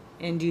to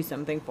and do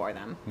something for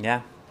them.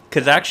 Yeah.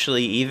 Because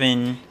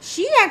actually,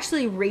 she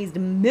actually raised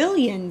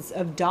millions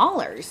of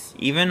dollars.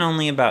 Even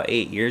only about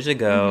 8 years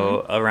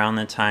ago, around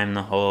the time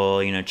the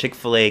whole,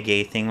 Chick-fil-A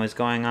gay thing was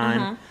going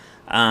on,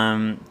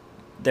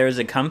 there was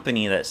a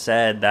company that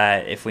said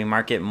that if we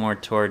market more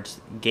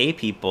towards gay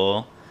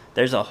people,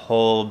 there's a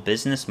whole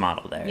business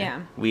model there.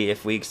 Yeah.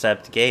 If we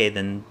accept gay,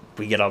 then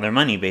we get all their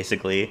money,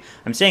 basically.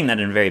 I'm saying that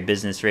in a very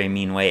very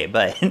mean way,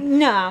 but...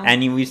 No.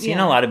 And we've seen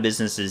a lot of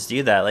businesses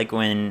do that. Like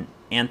when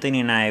Anthony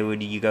and I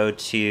you go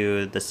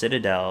to the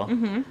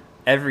Citadel,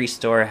 every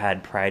store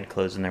had pride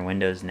clothes in their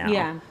windows now.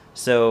 Yeah.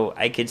 So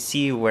I could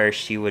see where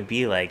she would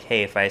be like,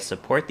 hey, if I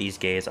support these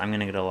gays, I'm going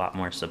to get a lot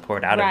more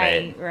support out of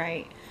it.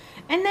 Right.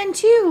 And then,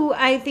 too,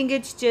 I think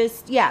it's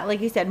just, like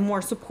you said,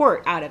 more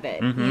support out of it,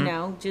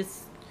 just...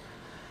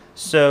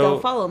 So Go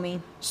follow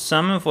me.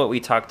 some of what we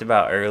talked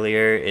about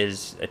earlier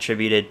is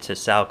attributed to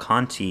Sal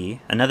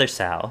Conti, another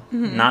Sal,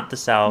 not the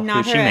Sal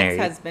Not who her she married.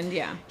 ex-husband,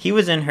 yeah. He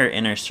was in her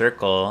inner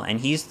circle, and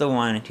he's the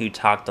one who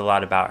talked a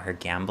lot about her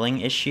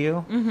gambling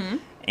issue. Mm-hmm.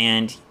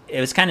 And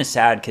it was kind of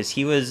sad because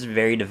he was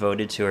very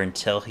devoted to her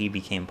until he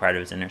became part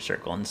of his inner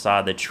circle and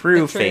saw the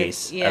true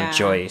face of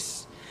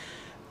Joyce.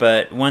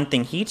 But one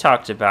thing he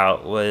talked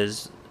about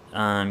was,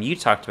 you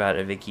talked about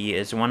it, Vicky,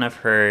 is one of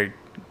her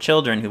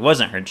children, who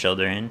wasn't her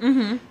children,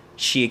 Mm-hmm.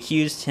 she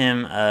accused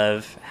him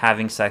of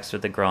having sex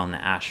with a girl in the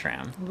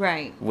ashram.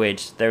 Right.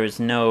 Which there was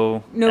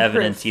no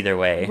evidence proof. either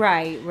way.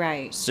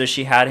 Right. So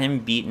she had him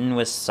beaten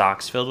with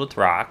socks filled with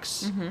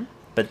rocks. Mm-hmm.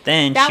 But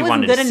then That she wasn't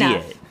wanted good to see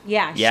enough. it.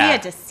 Yeah, she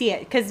had to see it.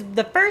 Because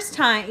the first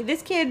time,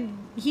 this kid,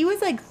 he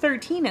was like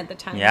 13 at the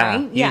time,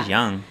 right? He was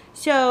young.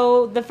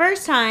 So the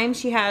first time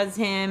she has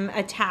him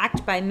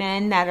attacked by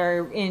men that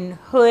are in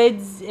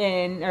hoods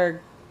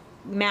or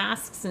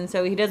masks, and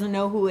so he doesn't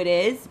know who it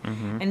is.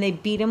 Mm-hmm. And they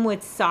beat him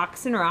with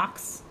socks and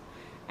rocks.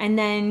 And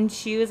then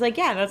she was like,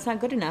 yeah, that's not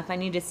good enough. I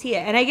need to see it.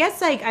 And I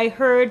guess, like, I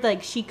heard,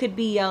 like, she could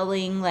be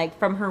yelling, like,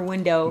 from her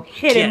window,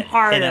 hit him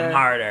harder. Hit him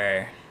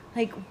harder.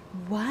 Like,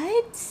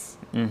 what?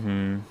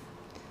 Mm-hmm.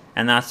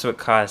 And that's what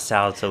caused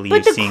Sal to leave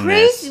But the seeing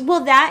crazy, this.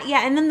 well, that,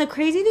 yeah, and then the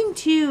crazy thing,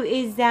 too,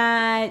 is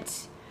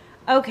that,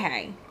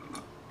 okay,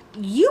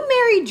 you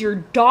married your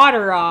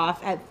daughter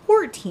off at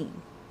 14.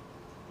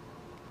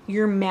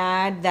 You're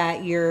mad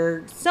that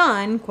your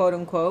son, quote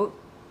unquote,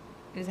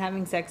 is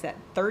having sex at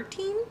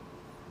 13?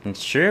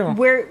 It's true.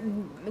 Where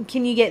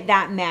can you get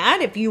that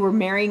mad if you were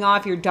marrying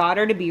off your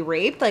daughter to be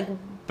raped? Like,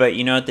 But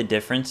you know what the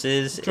difference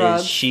is?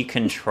 Drugs. Is she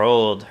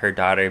controlled her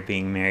daughter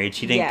being married.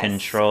 She didn't yes.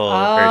 control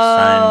her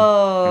son.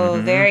 Oh,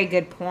 Mhm. very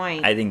good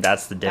point. I think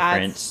that's the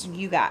difference.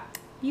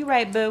 You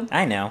right, boo.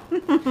 I know.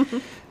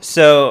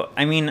 So,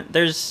 I mean,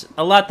 there's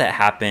a lot that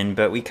happened,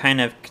 but we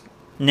kind of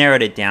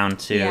narrowed it down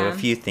to a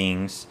few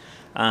things.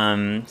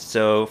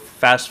 So,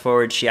 fast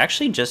forward, she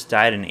actually just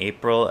died in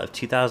April of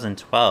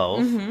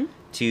 2012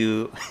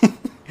 to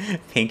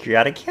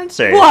pancreatic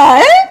cancer.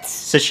 What?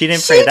 So she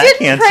didn't pray that didn't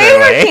cancer pray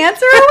away. her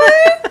cancer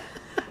away?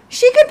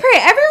 She could pray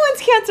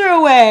everyone's cancer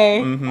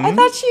away. Mhm. I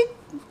thought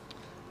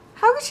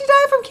how could she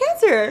die from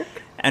cancer?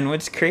 And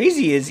what's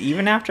crazy is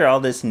even after all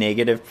this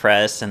negative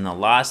press and the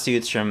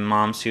lawsuits from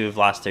moms who have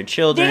lost their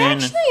children. They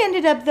actually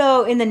ended up,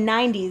 though, in the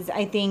 90s,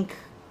 I think,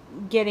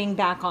 getting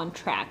back on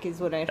track is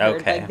what I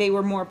heard. Okay. Like, they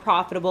were more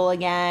profitable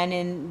again,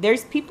 and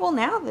there's people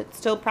now that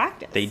still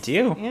practice. They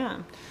do. Yeah.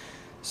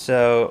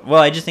 So,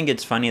 well, I just think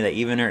it's funny that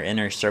even her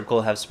inner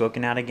circle have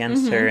spoken out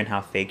against her and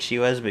how fake she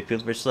was, but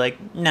people were just like,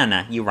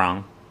 no, you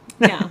wrong.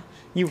 Yeah.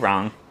 You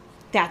wrong.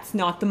 That's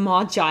not the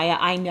Ma Jaya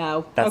I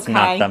know. That's okay?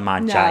 not the Ma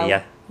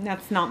Jaya. No,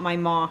 that's not my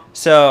Ma.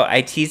 So,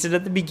 I teased it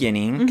at the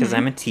beginning, because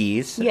I'm a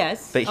tease.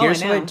 Yes. But Oh, I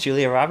here's know. what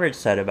Julia Roberts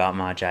said about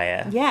Ma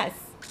Jaya. Yes.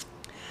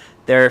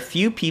 There are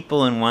few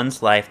people in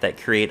one's life that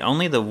create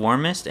only the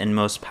warmest and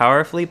most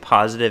powerfully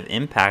positive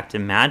impact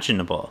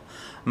imaginable.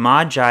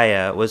 Ma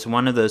Jaya was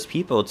one of those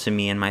people to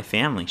me and my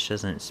family. She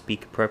doesn't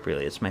speak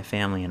appropriately. It's my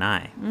family and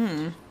I.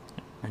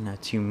 Or no,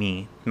 to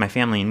me. My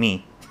family and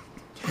me.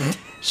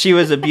 She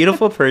was a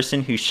beautiful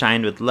person who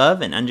shined with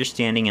love and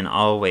understanding in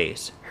all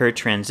ways. Her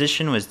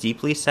transition was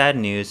deeply sad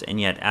news, and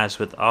yet, as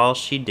with all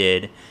she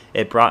did,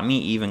 it brought me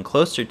even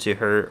closer to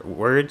her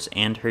words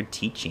and her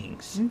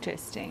teachings.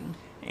 Interesting.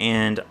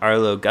 And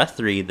Arlo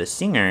Guthrie, the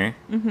singer,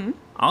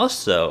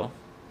 also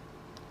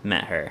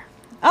met her.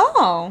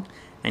 Oh.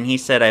 And he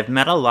said, I've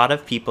met a lot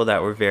of people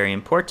that were very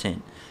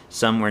important.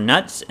 Some were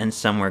nuts, and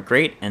some were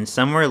great, and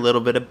some were a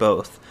little bit of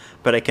both.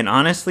 But I can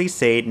honestly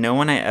say no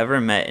one I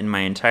ever met in my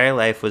entire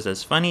life was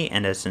as funny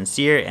and as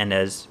sincere and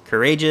as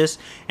courageous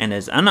and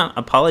as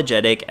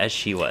unapologetic as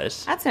she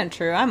was. That's not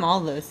true. I'm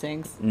all those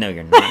things. No,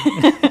 you're not.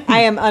 I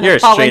am unapologetic. You're a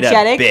straight up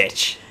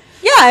bitch.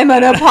 Yeah, I'm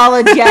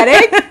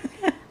unapologetic.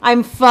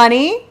 I'm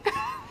funny.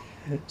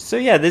 So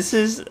yeah, this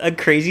is a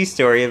crazy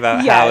story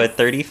about how a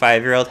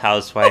 35-year-old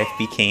housewife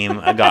became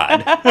a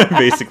god,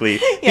 basically,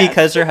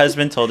 because her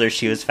husband told her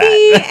she was fat.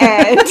 The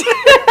end.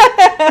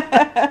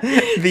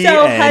 The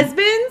end.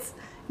 Husbands,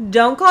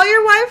 don't call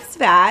your wives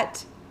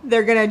fat.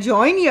 They're going to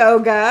join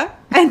yoga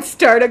and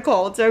start a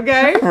cult,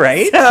 okay?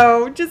 Right?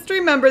 So just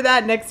remember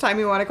that next time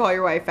you want to call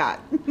your wife fat.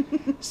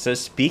 So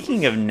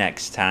speaking of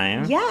next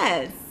time,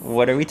 Yes.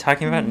 what are we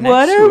talking about next week?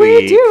 What are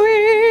we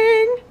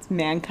doing? It's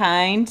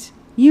Mankind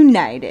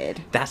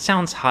United. That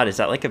sounds hot. Is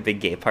that like a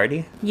big gay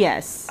party?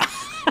 Yes.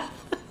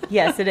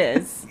 Yes, it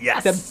is.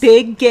 Yes. It's a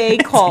big gay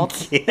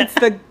cult. Yeah. It's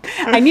the.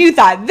 And you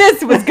thought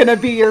this was going to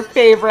be your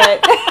favorite.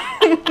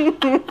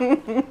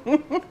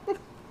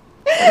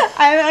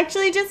 I'm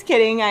actually just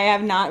kidding. I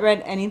have not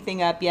read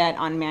anything up yet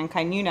on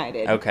Mankind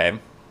United. Okay.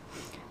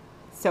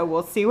 So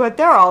we'll see what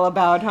they're all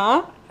about,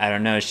 huh? I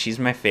don't know. She's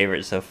my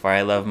favorite so far.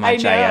 I love I my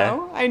Jaya.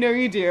 know. I know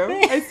you do.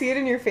 I see it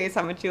in your face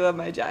how much you love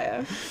my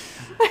Jaya.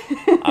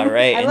 All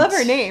right. I love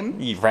her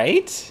name.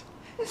 Right?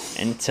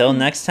 Until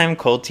next time,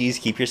 cold teas,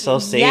 keep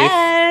yourself safe.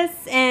 Yes,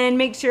 and And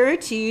make sure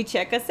to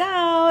check us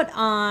out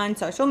on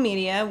social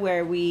media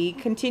where we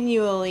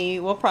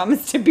continually will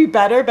promise to be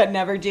better but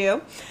never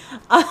do.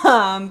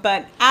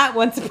 But at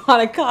Once Upon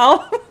a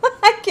Cult,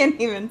 I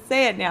can't even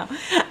say it now.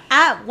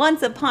 At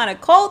Once Upon a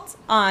Cult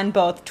on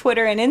both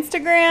Twitter and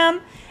Instagram,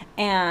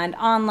 and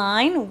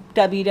online,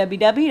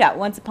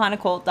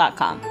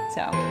 www.onceuponacult.com.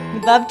 So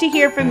we'd love to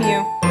hear from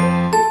you.